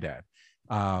about my dad.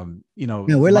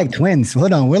 We're like twins.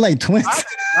 Hold on, we're like twins.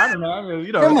 I don't know.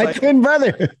 You're my twin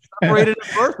brother. Separated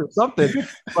at birth or something.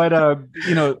 But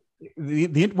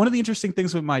one of the interesting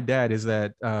things with my dad is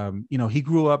that he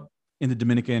grew up in the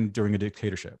Dominican during a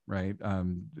dictatorship, right?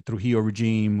 Trujillo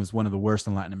regime was one of the worst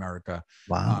in Latin America.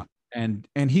 Wow. And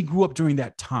he grew up during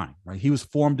that time, right? He was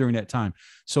formed during that time.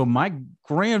 So my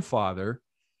grandfather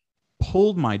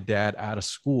pulled my dad out of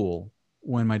school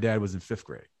when my dad was in 5th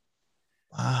grade.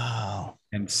 Wow.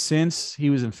 And since he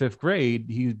was in 5th grade,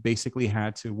 he basically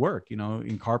had to work,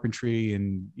 in carpentry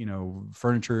and,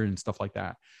 furniture and stuff like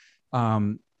that.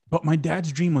 But my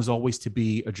dad's dream was always to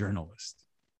be a journalist.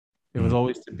 It was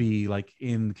always to be like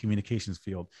in the communications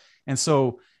field. And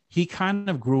so he kind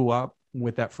of grew up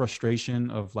with that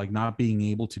frustration of like not being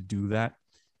able to do that.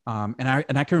 And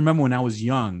I can remember when I was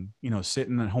young,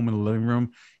 sitting at home in the living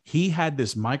room, he had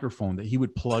this microphone that he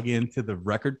would plug into the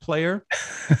record player.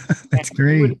 That's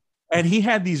great. And he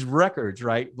had these records,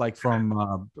 right? Like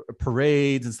from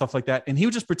parades and stuff like that. And he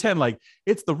would just pretend like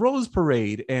it's the Rose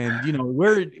Parade. And,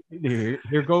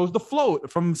 here goes the float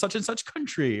from such and such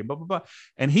country, blah, blah, blah.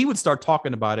 And he would start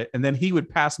talking about it. And then he would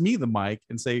pass me the mic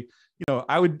and say,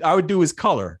 I would do his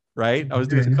color, right? I was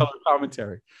doing his color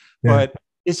commentary. Yeah. But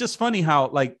it's just funny how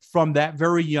like from that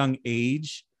very young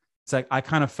age, it's like I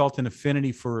kind of felt an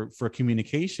affinity for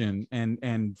communication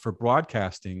and for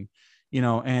broadcasting,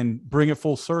 and bring it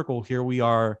full circle. Here we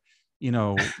are,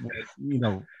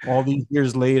 all these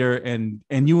years later, and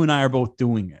you and I are both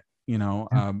doing it.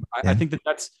 I think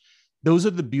those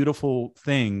are the beautiful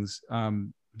things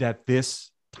that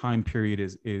this time period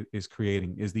is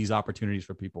creating, is these opportunities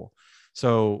for people.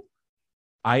 So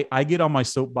I get on my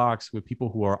soapbox with people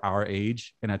who are our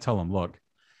age, and I tell them, look,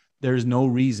 there's no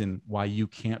reason why you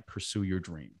can't pursue your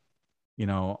dream.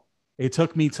 It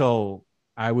took me till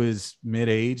I was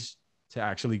mid-age to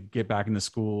actually get back into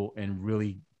school and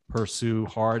really pursue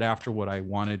hard after what I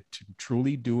wanted to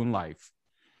truly do in life.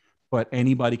 But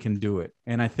anybody can do it.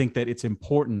 And I think that it's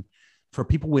important for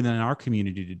people within our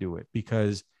community to do it,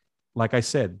 because like I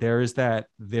said, there's that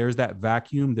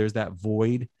vacuum, there's that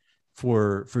void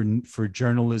for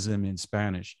journalism in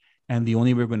Spanish. And the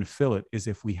only way we're going to fill it is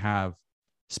if we have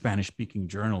Spanish speaking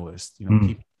journalists,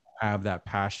 people have that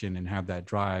passion and have that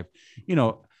drive.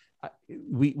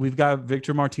 We've got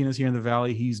Victor Martinez here in the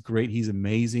Valley. He's great. He's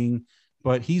amazing,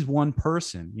 but he's one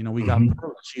person. We got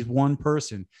Perla. She's one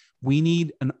person. We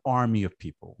need an army of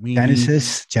people.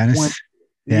 Genesis.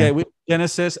 With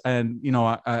Genesis. And,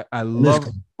 I love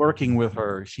working with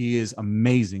her. She is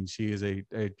amazing. She is a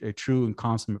true and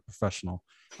consummate professional.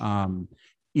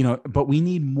 But we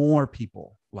need more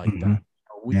people like that.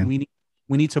 We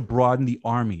need to broaden the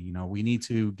army. We need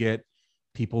to get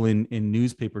people in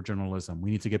newspaper journalism.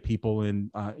 We need to get people in,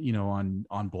 on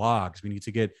blogs. We need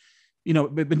to get,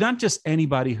 but not just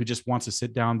anybody who just wants to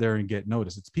sit down there and get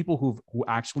noticed. It's people who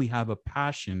actually have a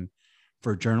passion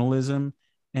for journalism,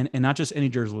 and not just any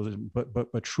journalism,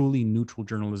 but truly neutral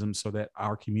journalism, so that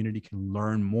our community can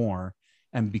learn more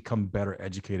and become better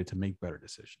educated to make better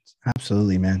decisions.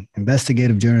 Absolutely, man.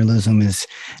 Investigative journalism is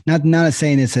not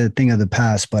saying it's a thing of the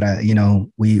past, but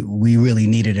we really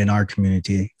need it in our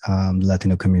community,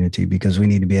 Latino community, because we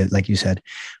need to be, like you said,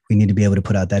 we need to be able to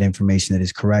put out that information that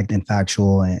is correct and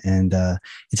factual, and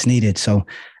it's needed. So,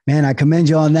 man, I commend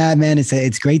you on that, man.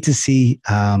 It's great to see.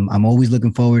 I'm always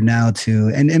looking forward now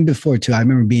to, and before too, I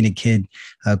remember being a kid,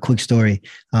 quick story.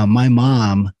 My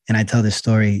mom, and I tell this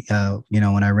story,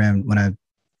 when I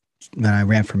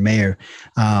ran for mayor,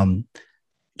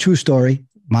 true story.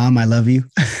 Mom, I love you.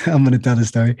 I'm going to tell the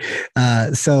story.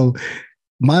 So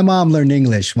my mom learned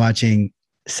English watching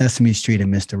Sesame Street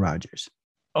and Mr. Rogers.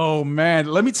 Oh man,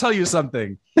 let me tell you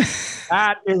something.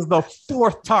 That is the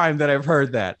 4th time that I've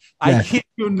heard that. Yeah. I kid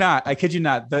you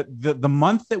not. The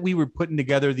month that we were putting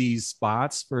together these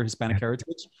spots for Hispanic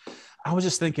Heritage, I was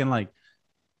just thinking like,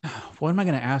 what am I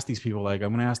going to ask these people? Like, I'm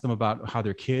going to ask them about how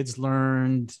their kids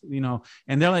learned,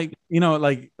 and they're like,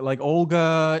 like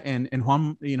Olga and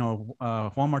Juan,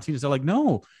 Juan Martinez. They're like,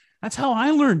 no, that's how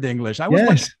I learned English. I was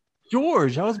like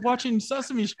George. I was watching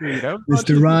Sesame Street.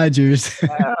 Mr. Rogers.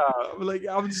 Like,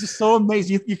 I was just so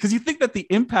amazed because you think that the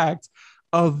impact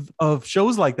of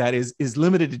shows like that is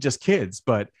limited to just kids,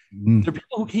 but there are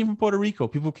people who came from Puerto Rico,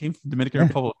 people who came from Dominican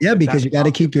Republic. Yeah, because you got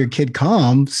to keep your kid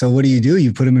calm. So what do?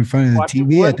 You put him in front of the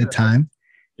TV at the time.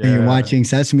 Yeah. And you're watching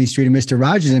Sesame Street and Mr.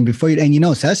 Rogers, and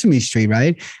Sesame Street,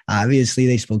 right? Obviously,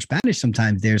 they spoke Spanish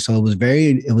sometimes there, so it was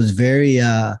very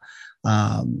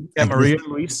Maria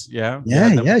Luis.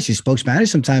 She spoke Spanish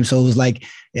sometimes. So it was like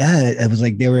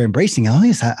they were embracing. Oh,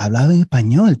 yes, hablaba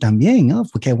español también. Oh,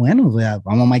 qué bueno. I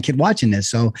want my kid watching this.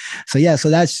 So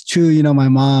that's true. My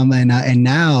mom and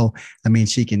now, I mean,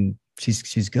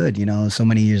 she's good, so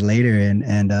many years later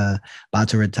and about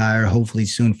to retire, hopefully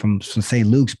soon from St.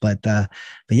 Luke's. But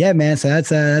yeah, man, so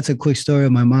that's a quick story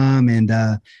of my mom. And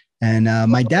And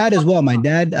my dad as well. My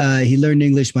dad, he learned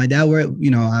English. My dad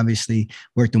obviously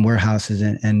worked in warehouses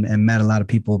and met a lot of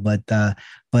people. But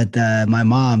my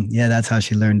mom, yeah, that's how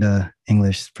she learned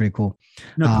English. It's pretty cool.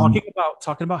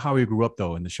 Talking about how we grew up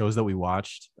though, in the shows that we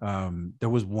watched, there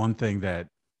was one thing that,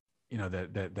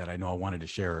 that I know I wanted to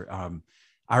share.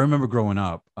 I remember growing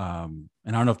up, and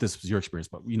I don't know if this was your experience,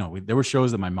 but there were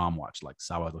shows that my mom watched, like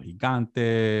Sábado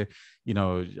Gigante.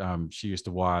 She used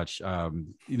to watch,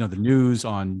 the news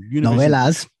on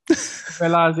Novelas.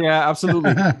 Novelas, yeah,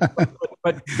 absolutely.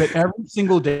 but every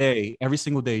single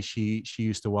day, she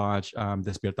used to watch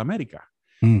Despierta America,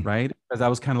 right? Because that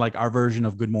was kind of like our version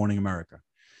of Good Morning America.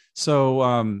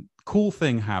 So cool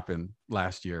thing happened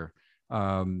last year.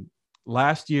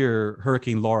 Last year,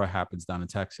 Hurricane Laura happens down in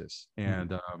Texas,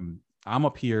 and I'm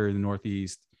up here in the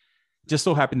Northeast. Just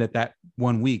so happened that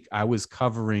 1 week I was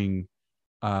covering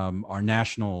our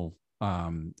national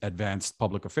advanced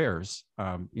public affairs,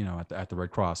 at the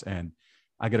Red Cross, and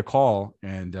I get a call,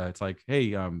 and it's like,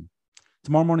 hey,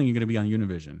 tomorrow morning you're going to be on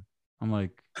Univision. I'm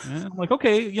like,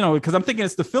 okay, because I'm thinking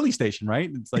it's the Philly station, right?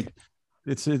 It's like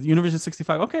it's Univision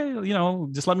 65. Okay,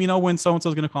 just let me know when so and so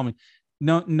is going to call me.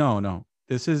 No,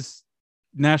 this is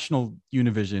national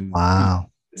Univision.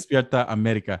 Wow. Despierta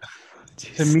America.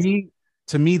 To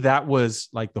me, that was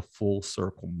like the full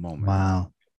circle moment.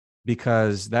 Wow.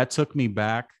 Because that took me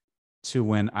back to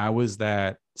when I was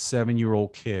that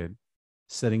 7-year-old kid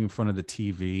sitting in front of the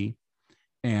TV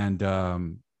and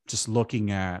just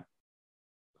looking at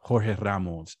Jorge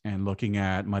Ramos and looking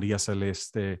at Maria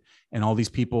Celeste and all these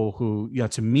people who,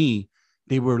 to me,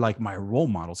 they were like my role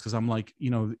models. Because I'm like,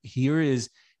 here is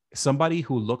somebody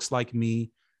who looks like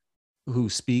me, who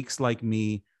speaks like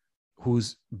me,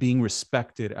 who's being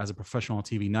respected as a professional on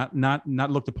TV,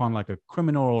 not looked upon like a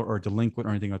criminal or delinquent or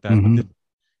anything like that, but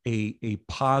a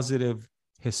positive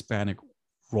Hispanic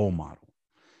role model.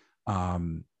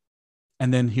 And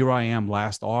then here I am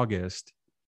last August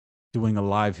doing a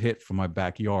live hit from my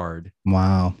backyard.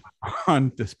 Wow. On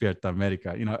Despierta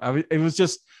America. It was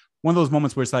just one of those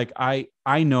moments where it's like,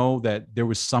 I know that there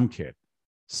was some kid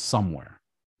somewhere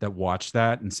that watched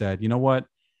that and said, you know what,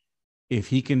 if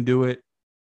he can do it,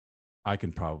 I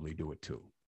can probably do it too.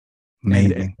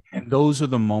 And those are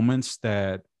the moments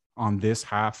that on this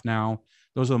half now,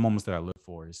 those are the moments that I live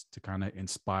for, is to kind of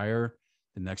inspire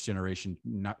the next generation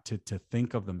not to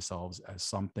think of themselves as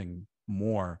something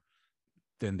more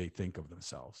than they think of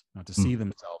themselves, not to see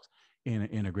themselves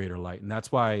in a greater light. And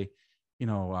that's why,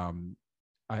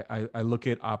 I look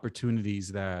at opportunities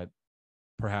that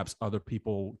perhaps other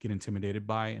people get intimidated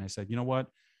by. And I said, you know what,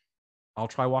 I'll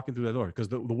try walking through that door, because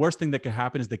the worst thing that could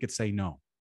happen is they could say no,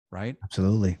 right?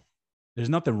 Absolutely. There's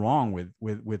nothing wrong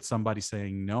with somebody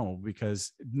saying no,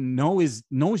 because no is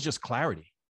just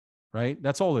clarity, right?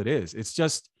 That's all it is. It's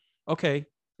just, okay,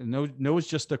 no is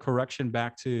just a correction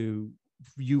back to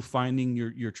you finding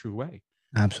your true way.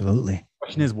 Absolutely. The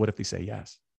question is, what if they say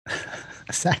yes?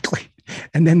 Exactly.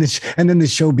 And then the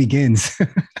show begins.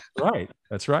 Right.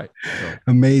 That's right. So.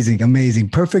 Amazing.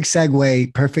 Perfect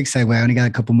segue. I only got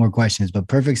a couple more questions, but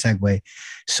perfect segue.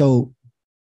 So,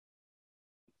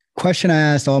 question I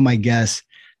asked all my guests,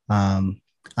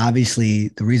 obviously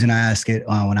the reason I asked it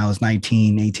when I was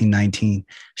 19,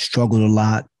 struggled a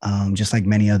lot, just like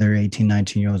many other 18,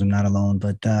 19-year-olds. I'm not alone,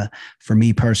 but for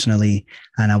me personally,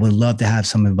 and I would love to have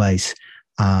some advice.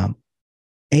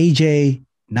 AJ,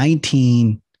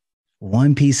 19,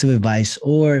 one piece of advice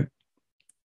or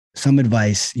some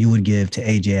advice you would give to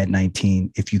AJ at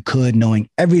 19, if you could, knowing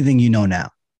everything you know now.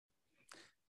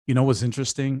 What's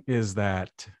interesting is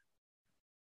that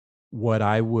what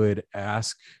I would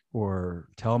ask or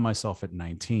tell myself at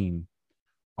 19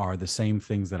 are the same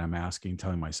things that I'm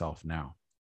telling myself now.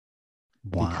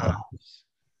 Wow. Because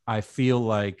I feel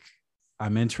like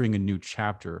I'm entering a new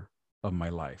chapter of my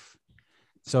life.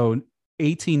 So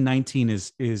 18, 19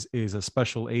 is a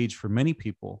special age for many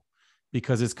people,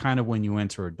 because it's kind of when you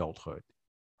enter adulthood,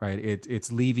 right?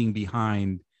 It's leaving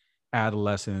behind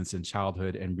adolescence and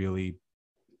childhood and really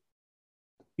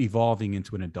evolving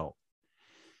into an adult.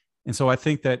 And so I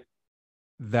think that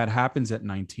happens at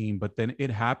 19, but then it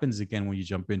happens again when you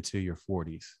jump into your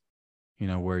 40s,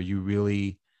 where you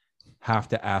really have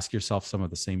to ask yourself some of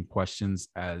the same questions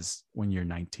as when you're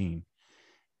 19.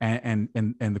 And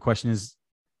the question is,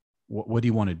 what do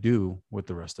you want to do with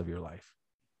the rest of your life?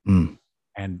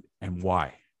 And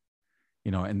why?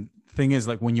 And the thing is,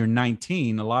 like, when you're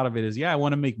 19, a lot of it is, I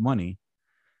want to make money,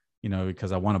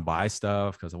 because I want to buy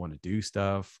stuff, because I want to do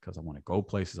stuff, because I want to go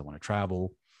places, I want to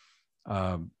travel.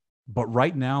 But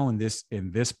right now in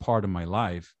this part of my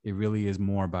life, it really is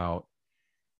more about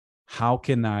how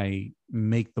can I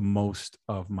make the most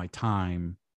of my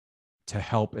time to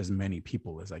help as many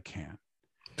people as I can.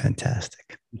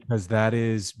 Fantastic. Because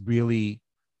that's really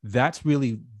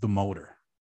the motor.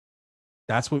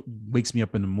 That's what wakes me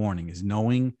up in the morning, is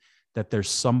knowing that there's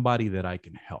somebody that I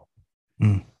can help.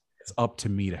 It's up to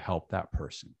me to help that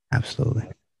person. Absolutely.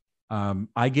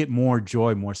 I get more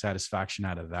joy, more satisfaction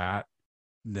out of that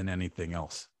than anything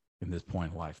else in this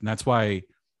point in life. And that's why,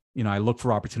 you know, I look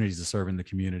for opportunities to serve in the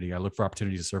community. I look for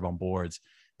opportunities to serve on boards,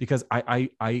 because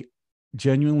I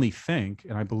genuinely think,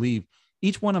 and I believe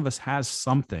each one of us has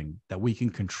something that we can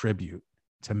contribute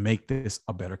to make this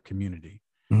a better community.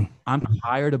 I'm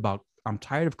tired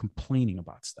of complaining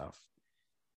about stuff.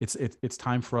 It's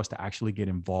time for us to actually get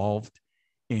involved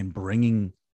in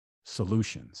bringing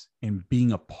solutions and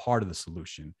being a part of the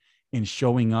solution, and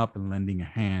showing up and lending a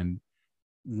hand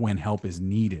when help is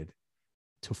needed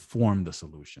to form the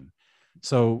solution.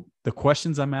 So the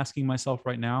questions I'm asking myself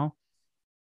right now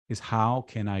is, how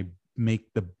can I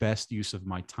make the best use of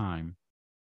my time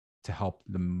to help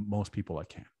the most people I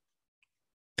can?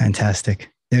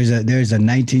 Fantastic. There's a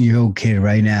 19-year-old kid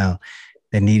right now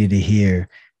that needed to hear,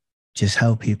 just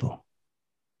help people.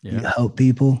 Yeah. You help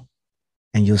people,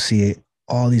 and you'll see it.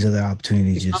 All these other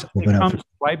opportunities just open up.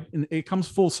 Right, it comes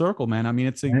full circle, man. I mean,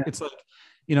 it's like,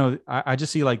 you know, I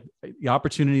just see like the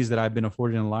opportunities that I've been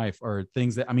afforded in life are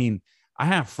things that, I mean, I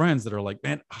have friends that are like,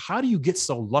 man, how do you get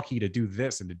so lucky to do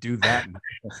this and to do that?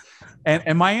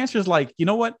 And my answer is like, you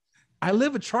know what? I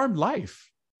live a charmed life.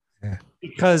 Yeah.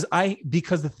 Because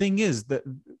the thing is that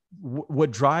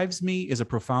what drives me is a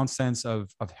profound sense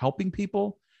of helping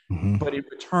people, but in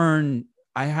return,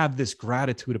 I have this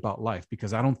gratitude about life,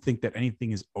 because I don't think that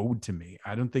anything is owed to me.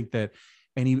 I don't think that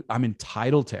I'm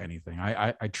entitled to anything.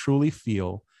 I truly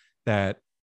feel that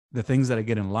the things that I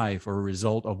get in life are a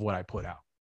result of what I put out.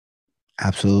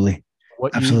 Absolutely.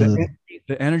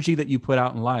 The energy that you put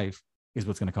out in life is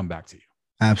what's going to come back to you.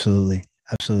 Absolutely.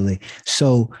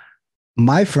 So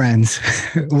my friends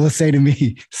will say to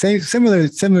me, similar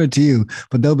to you,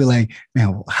 but they'll be like,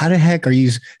 man, how the heck are you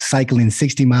cycling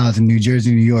 60 miles in New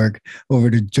Jersey, New York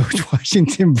over to George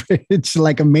Washington Bridge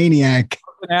like a maniac?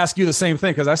 I'm going to ask you the same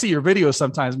thing, because I see your videos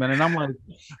sometimes, man. And I'm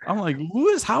like,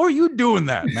 Louis, how are you doing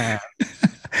that, man?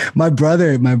 my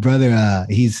brother,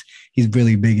 he's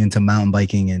really big into mountain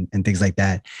biking and things like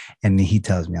that. And he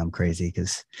tells me I'm crazy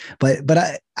but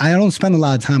I don't spend a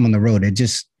lot of time on the road. It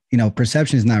just, you know,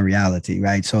 perception is not reality,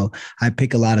 right? So I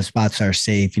pick a lot of spots that are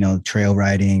safe, you know, trail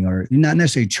riding, or not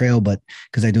necessarily trail, but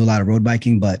because I do a lot of road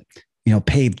biking, but, you know,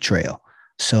 paved trail.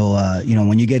 So, you know,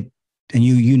 when you get, and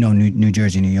you know, New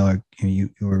Jersey, New York, you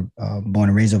were born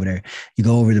and raised over there. You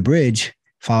go over the bridge,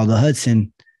 follow the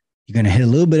Hudson, you're going to hit a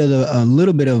little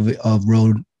bit of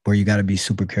road where you got to be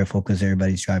super careful because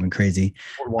everybody's driving crazy.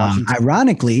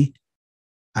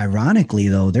 Ironically,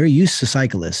 though, they're used to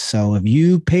cyclists. So if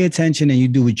you pay attention and you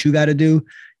do what you got to do,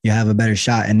 you have a better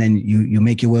shot. And then you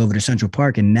make your way over to Central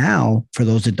Park. And now, for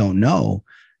those that don't know,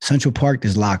 Central Park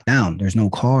is locked down. There's no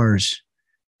cars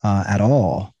at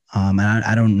all. And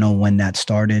I don't know when that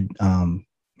started.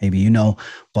 Maybe you know,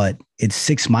 but it's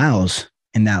 6 miles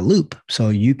in that loop. So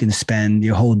you can spend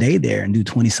your whole day there and do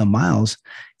 20 some miles.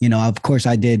 You know, of course,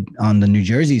 I did on the New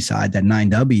Jersey side, that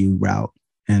 9W route.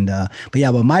 And,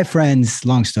 but my friends,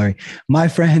 long story,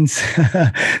 that's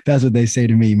what they say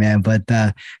to me, man. But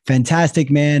fantastic,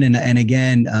 man. And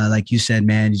again, like you said,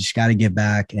 man, you just got to give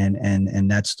back.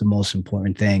 And that's the most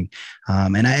important thing.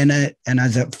 And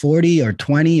as at 40 or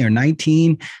 20 or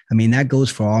 19, I mean, that goes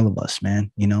for all of us,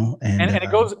 man, you know, and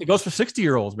it goes for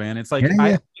 60-year-olds, man. It's like,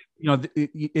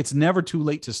 it's never too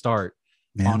late to start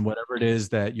on whatever it is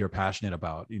that you're passionate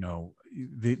about. You know,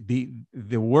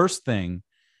 the worst thing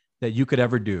that you could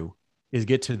ever do is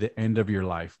get to the end of your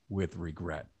life with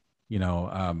regret. You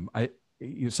know,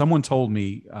 someone told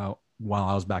me while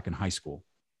I was back in high school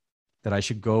that I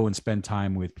should go and spend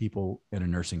time with people in a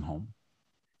nursing home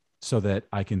so that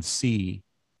I can see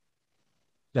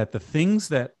that the things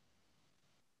that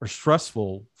are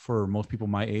stressful for most people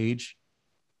my age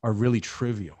are really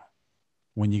trivial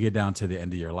when you get down to the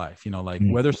end of your life. You know, like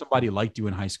whether somebody liked you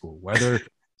in high school, whether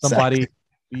somebody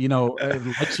you know,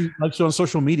 likes you on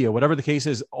social media, whatever the case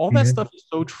is, all that stuff is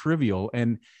so trivial.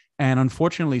 And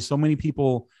unfortunately, so many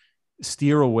people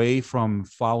steer away from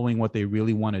following what they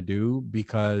really want to do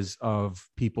because of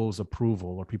people's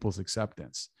approval or people's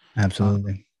acceptance.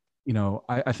 Absolutely. You know,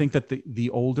 I think that the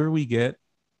older we get,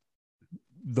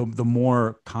 the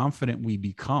more confident we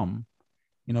become,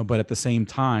 you know, but at the same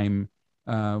time,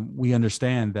 we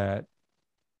understand that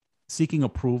seeking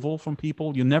approval from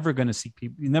people, you're never going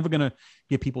to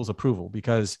get people's approval,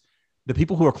 because the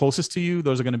people who are closest to you,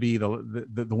 those are going to be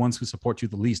the ones who support you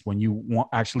the least when you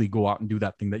actually go out and do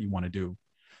that thing that you want to do.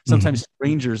 sometimes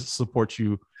strangers support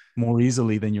you more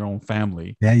easily than your own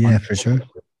family. Yeah, for sure.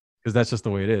 Because that's just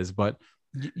the way it is. But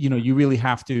you know, you really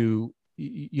have to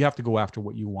go after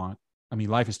what you want. I mean,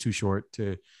 life is too short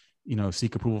to, you know,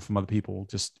 seek approval from other people.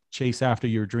 Just chase after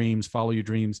your dreams, follow your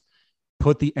dreams,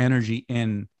 put the energy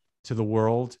in to the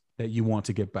world that you want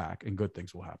to get back, and good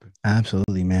things will happen.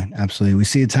 Absolutely, man. Absolutely. We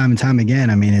see it time and time again.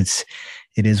 I mean, it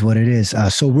is what it is.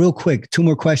 So real quick, 2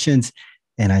 more questions.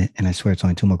 And I swear it's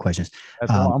only 2 more questions.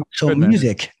 So good,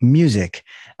 music.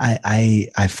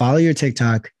 I follow your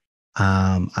TikTok.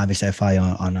 Obviously I follow you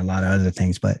on a lot of other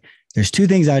things, but there's 2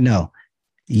 things I know.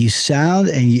 You sound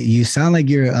like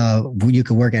you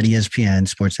could work at ESPN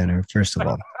Sports Center, first of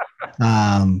all.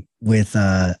 With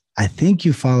I think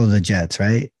you follow the Jets,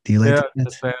 right? Do you like the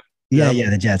Jets? Yeah,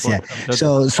 the Jets. Yeah.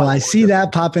 So I see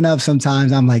that popping up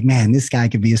sometimes. I'm like, man, this guy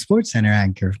could be a Sports Center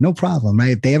anchor. No problem,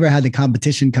 right? If they ever had the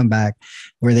competition come back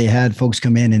where they had folks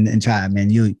come in and try, man,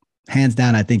 you hands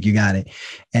down, I think you got it.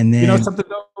 And then, you know, something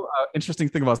interesting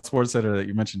thing about Sports Center that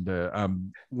you mentioned.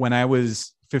 When I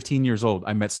was 15 years old,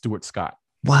 I met Stuart Scott.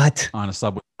 What? On a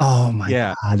subway. Oh my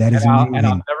God, that is amazing. And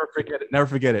I'll never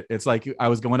forget it. It's like I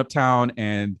was going uptown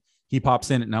and he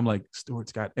pops in and I'm like, Stuart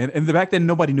Scott. And back then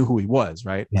nobody knew who he was,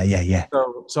 right? Yeah.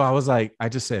 So I was like, I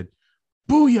just said,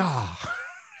 booyah.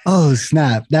 Oh,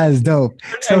 snap. That is dope.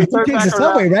 So he takes the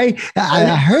subway, right?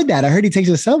 I heard that. I heard he takes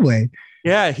the subway.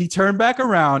 Yeah, he turned back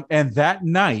around. And that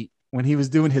night when he was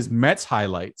doing his Mets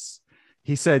highlights,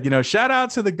 he said, you know, shout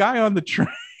out to the guy on the train.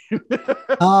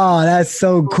 Oh, that's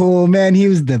so cool, man. He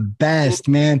was the best,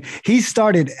 man. He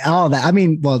started all that. I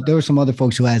mean, well, there were some other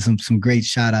folks who had some great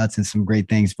shout outs and some great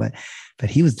things, but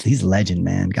he's a legend,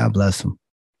 man. God bless him.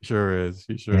 Sure is.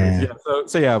 He sure is. Yeah.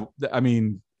 So yeah, I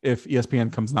mean, if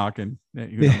ESPN comes knocking, who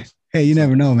knows? Hey, you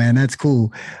never know, man. That's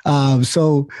cool.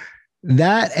 So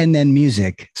that and then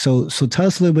music. So tell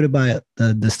us a little bit about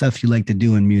the stuff you like to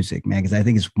do in music, man, because I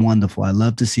think it's wonderful. I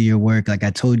love to see your work. Like I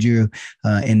told you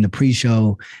in the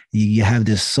pre-show, you have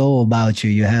this soul about you.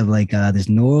 You have like this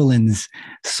New Orleans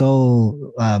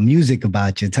soul music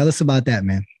about you. Tell us about that,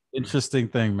 man. Interesting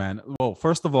thing, man. Well,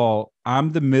 first of all,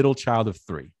 I'm the middle child of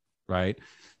 3, right?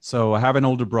 So I have an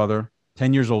older brother,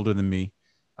 10 years older than me.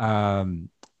 And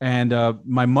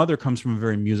my mother comes from a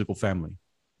very musical family.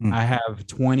 I have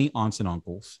 20 aunts and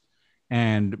uncles,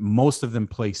 and most of them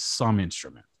play some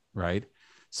instrument, right?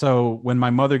 So when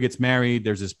my mother gets married,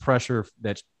 there's this pressure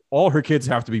that all her kids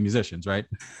have to be musicians, right?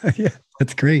 Yeah,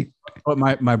 that's great. But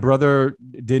my brother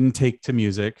didn't take to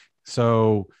music,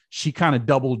 so she kind of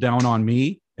doubled down on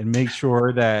me and made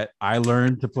sure that I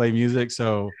learned to play music.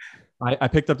 So I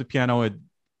picked up the piano at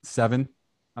 7.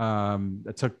 I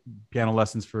took piano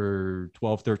lessons for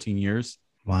 12, 13 years.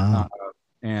 Wow.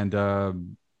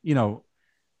 You know,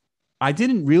 I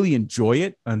didn't really enjoy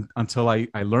it until I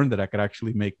learned that I could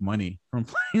actually make money from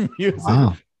playing music.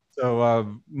 Wow.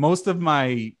 So most of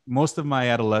my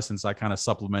adolescence, I kind of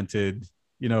supplemented,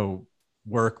 you know,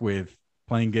 work with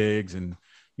playing gigs and,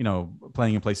 you know,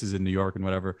 playing in places in New York and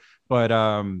whatever. But,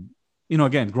 you know,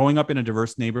 again, growing up in a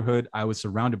diverse neighborhood, I was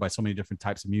surrounded by so many different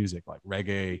types of music, like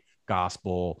reggae,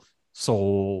 gospel,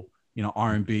 soul, you know,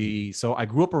 R&B. So I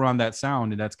grew up around that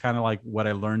sound, and that's kind of like what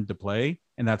I learned to play.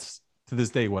 And that's to this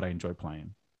day what I enjoy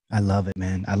playing. I love it,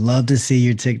 man. I love to see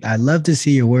your I love to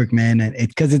see your work, man. And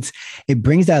because it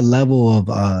brings that level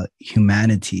of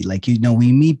humanity. Like, you know,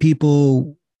 we meet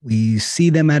people, we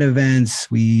see them at events,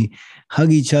 we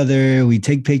hug each other, we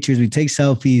take pictures, we take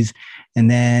selfies, and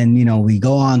then, you know, we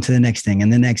go on to the next thing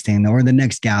and the next thing, or the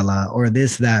next gala or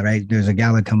this, that, right? There's a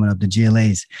gala coming up, the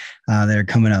GLAs that are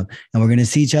coming up, and we're going to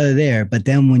see each other there. But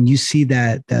then when you see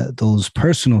those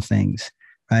personal things,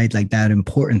 right? Like that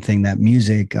important thing, that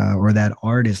music or that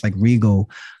artist like Regal,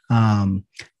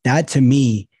 that to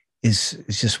me is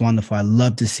just wonderful. I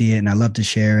love to see it and I love to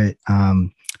share it.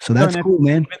 So that's cool,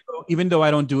 man. Even though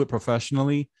I don't do it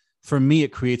professionally, for me,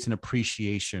 it creates an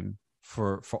appreciation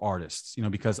for artists, you know,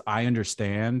 because I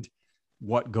understand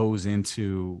what goes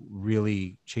into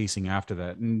really chasing after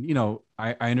that. And, you know,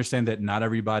 I understand that not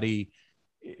everybody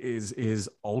is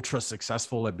ultra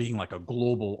successful at being like a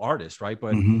global artist, right?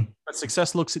 But, but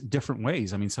success looks at different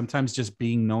ways. I mean, sometimes just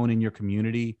being known in your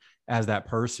community as that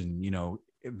person, you know,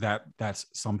 that's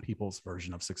some people's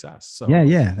version of success. So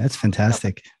yeah, that's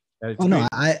fantastic. Oh no,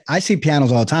 I see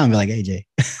pianos all the time. Be like, AJ.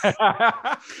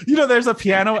 You know, there's a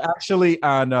piano actually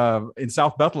on in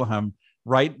South Bethlehem,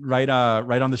 right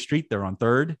on the street there on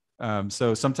 3rd.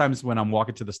 So sometimes when I'm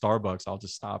walking to the Starbucks, I'll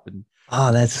just stop and.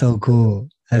 Oh, that's so cool.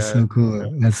 That's so cool.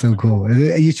 Yeah. That's so cool.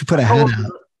 You should put a hat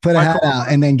out. Put a hat out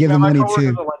and then give them money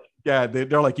too.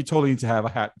 They're like, you totally need to have a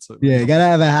hat. So, yeah, you gotta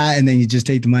have a hat, and then you just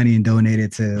take the money and donate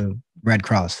it to Red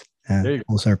Cross. There you go.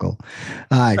 Full circle.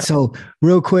 All right. So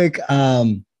real quick,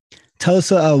 tell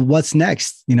us what's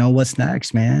next. What's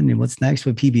next, man? What's next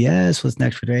with PBS? What's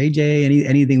next with AJ?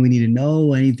 Anything we need to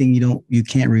know? Anything you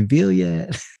can't reveal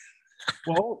yet?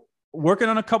 Well, working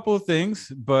on a couple of things,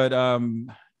 but I'll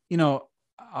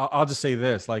just say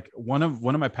this: like one of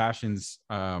my passions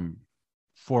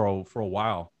for a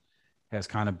while has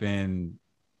kind of been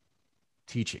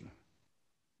teaching.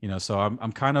 So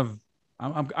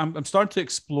I'm starting to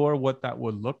explore what that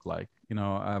would look like.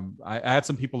 I had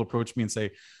some people approach me and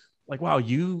say, like, wow,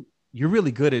 you're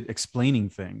really good at explaining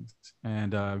things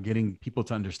and getting people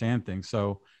to understand things.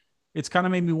 So it's kind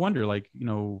of made me wonder, like,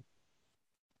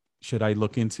 should I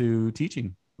look into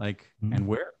teaching, like, and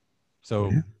where?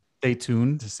 So stay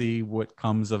tuned to see what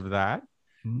comes of that.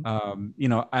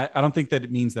 I don't think that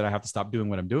it means that I have to stop doing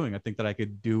what I'm doing. I think that I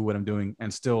could do what I'm doing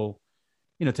and still,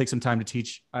 take some time to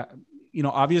teach.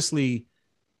 Obviously,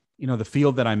 the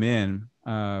field that I'm in,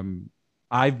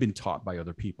 I've been taught by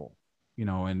other people,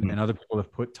 and other people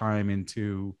have put time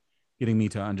into getting me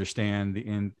to understand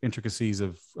the intricacies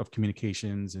of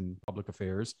communications and public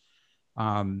affairs.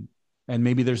 And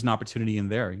maybe there's an opportunity in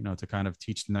there, to kind of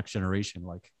teach the next generation,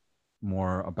 like,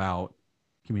 more about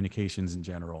communications in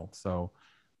general. So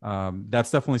that's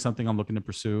definitely something I'm looking to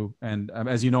pursue. And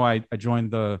as you know, I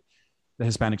joined the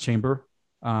Hispanic Chamber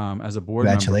as a board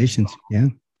Congratulations. member.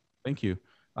 Yeah. Thank you.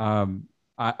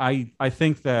 I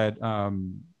think that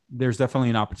there's definitely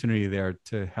an opportunity there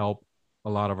to help a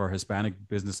lot of our Hispanic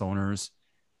business owners,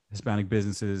 Hispanic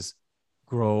businesses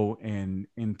grow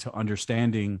into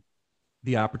understanding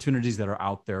the opportunities that are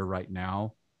out there right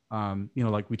now.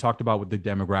 Like we talked about with the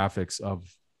demographics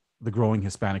of the growing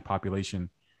Hispanic population.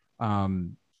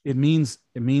 It means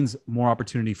more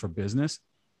opportunity for business,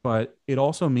 but it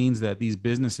also means that these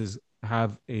businesses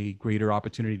have a greater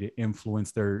opportunity to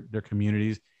influence their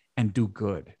communities and do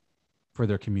good for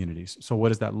their communities. So what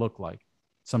does that look like?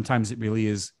 Sometimes it really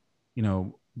is,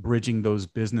 bridging those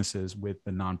businesses with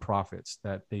the nonprofits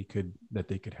that they could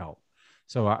help.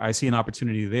 So I see an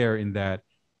opportunity there in that,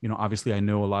 obviously I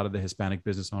know a lot of the Hispanic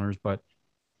business owners, but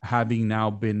having now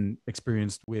been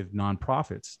experienced with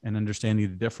nonprofits and understanding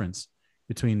the difference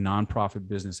between nonprofit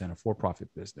business and a for-profit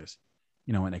business,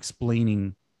 and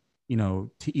explaining, to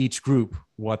each group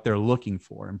what they're looking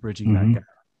for and bridging that gap.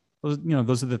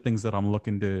 Those are the things that I'm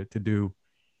looking to do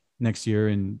next year,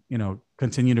 and,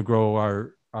 continue to grow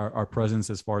our presence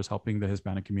as far as helping the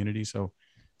Hispanic community. So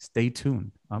stay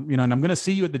tuned. And I'm going to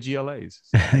see you at the GLAs.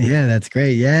 So. Yeah, that's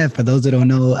great. Yeah. For those that don't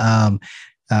know,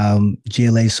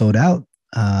 GLA sold out.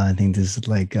 I think this is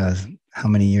like how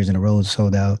many years in a row it's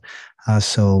sold out.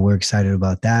 So we're excited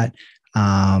about that.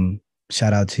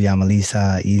 Shout out to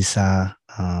Yamalisa, Isa,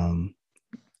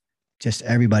 just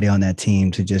everybody on that team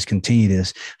to just continue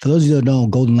this. For those of you who don't know,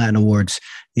 Golden Latin Awards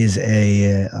is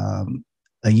a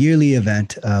yearly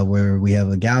event where we have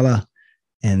a gala,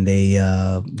 and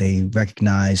they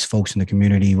recognize folks in the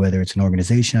community, whether it's an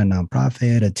organization, a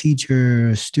nonprofit, a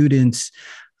teacher, students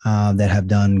that have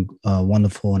done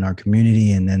wonderful in our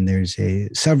community. And then there's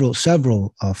several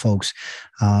folks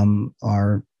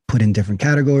are put in different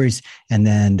categories, and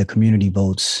then the community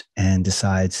votes and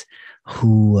decides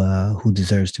who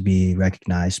deserves to be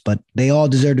recognized. But they all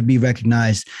deserve to be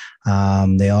recognized.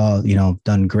 They all,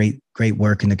 done great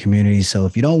work in the community. So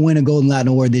if you don't win a Golden Latin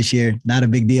Award this year, not a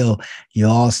big deal. You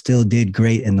all still did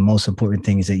great. And the most important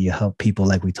thing is that you help people,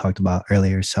 like we talked about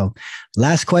earlier. So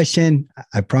last question,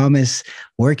 I promise.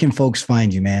 Where can folks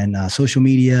find you, man? Social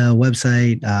media,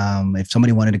 website. If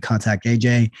somebody wanted to contact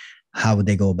AJ, how would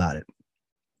they go about it?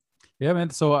 Yeah,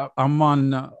 man. So I'm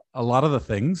on a lot of the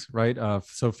things, right?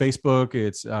 So Facebook,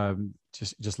 it's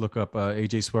just look up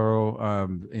AJ Suero.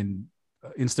 In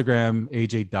Instagram,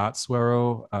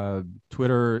 AJ.Suero.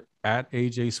 Twitter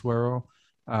 @AJ Suero.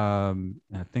 And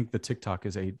I think the TikTok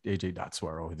is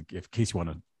AJ.Suero. In case you want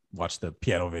to watch the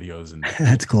piano videos and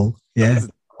that's cool. Yeah,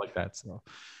 like that. So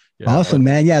yeah, awesome,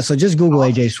 man. Yeah. So just Google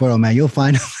AJ Suero, man. You'll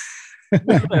find.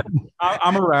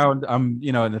 I'm around. And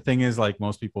the thing is, like,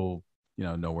 most people,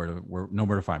 know where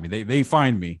to find me. They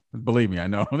find me. Believe me, I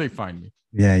know they find me.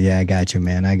 Yeah. I got you,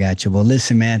 man. I got you. Well,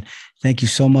 listen, man, thank you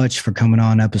so much for coming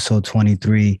on episode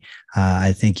 23.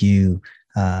 I think you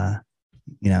dunked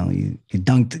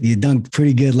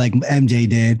pretty good, like MJ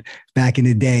did back in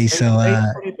the day. So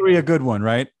 23, a good one,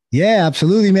 right? Yeah,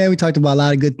 absolutely, man. We talked about a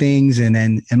lot of good things,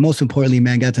 and most importantly,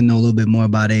 man, got to know a little bit more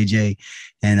about AJ,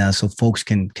 and so folks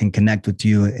can connect with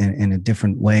you in a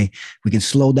different way. We can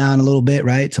slow down a little bit,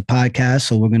 right? It's a podcast,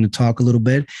 so we're going to talk a little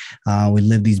bit. We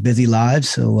live these busy lives,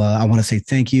 so I want to say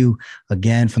thank you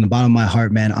again from the bottom of my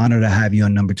heart, man. Honor to have you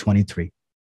on number 23.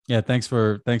 Yeah, thanks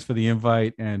for the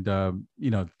invite, and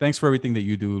thanks for everything that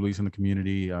you do, Luis, in the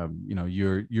community.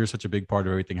 You're such a big part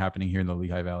of everything happening here in the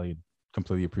Lehigh Valley.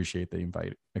 Completely appreciate the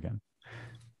invite again.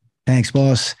 Thanks,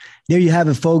 boss. There you have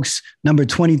it, folks. Number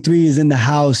 23 is in the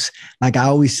house. Like I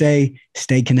always say,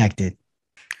 stay connected.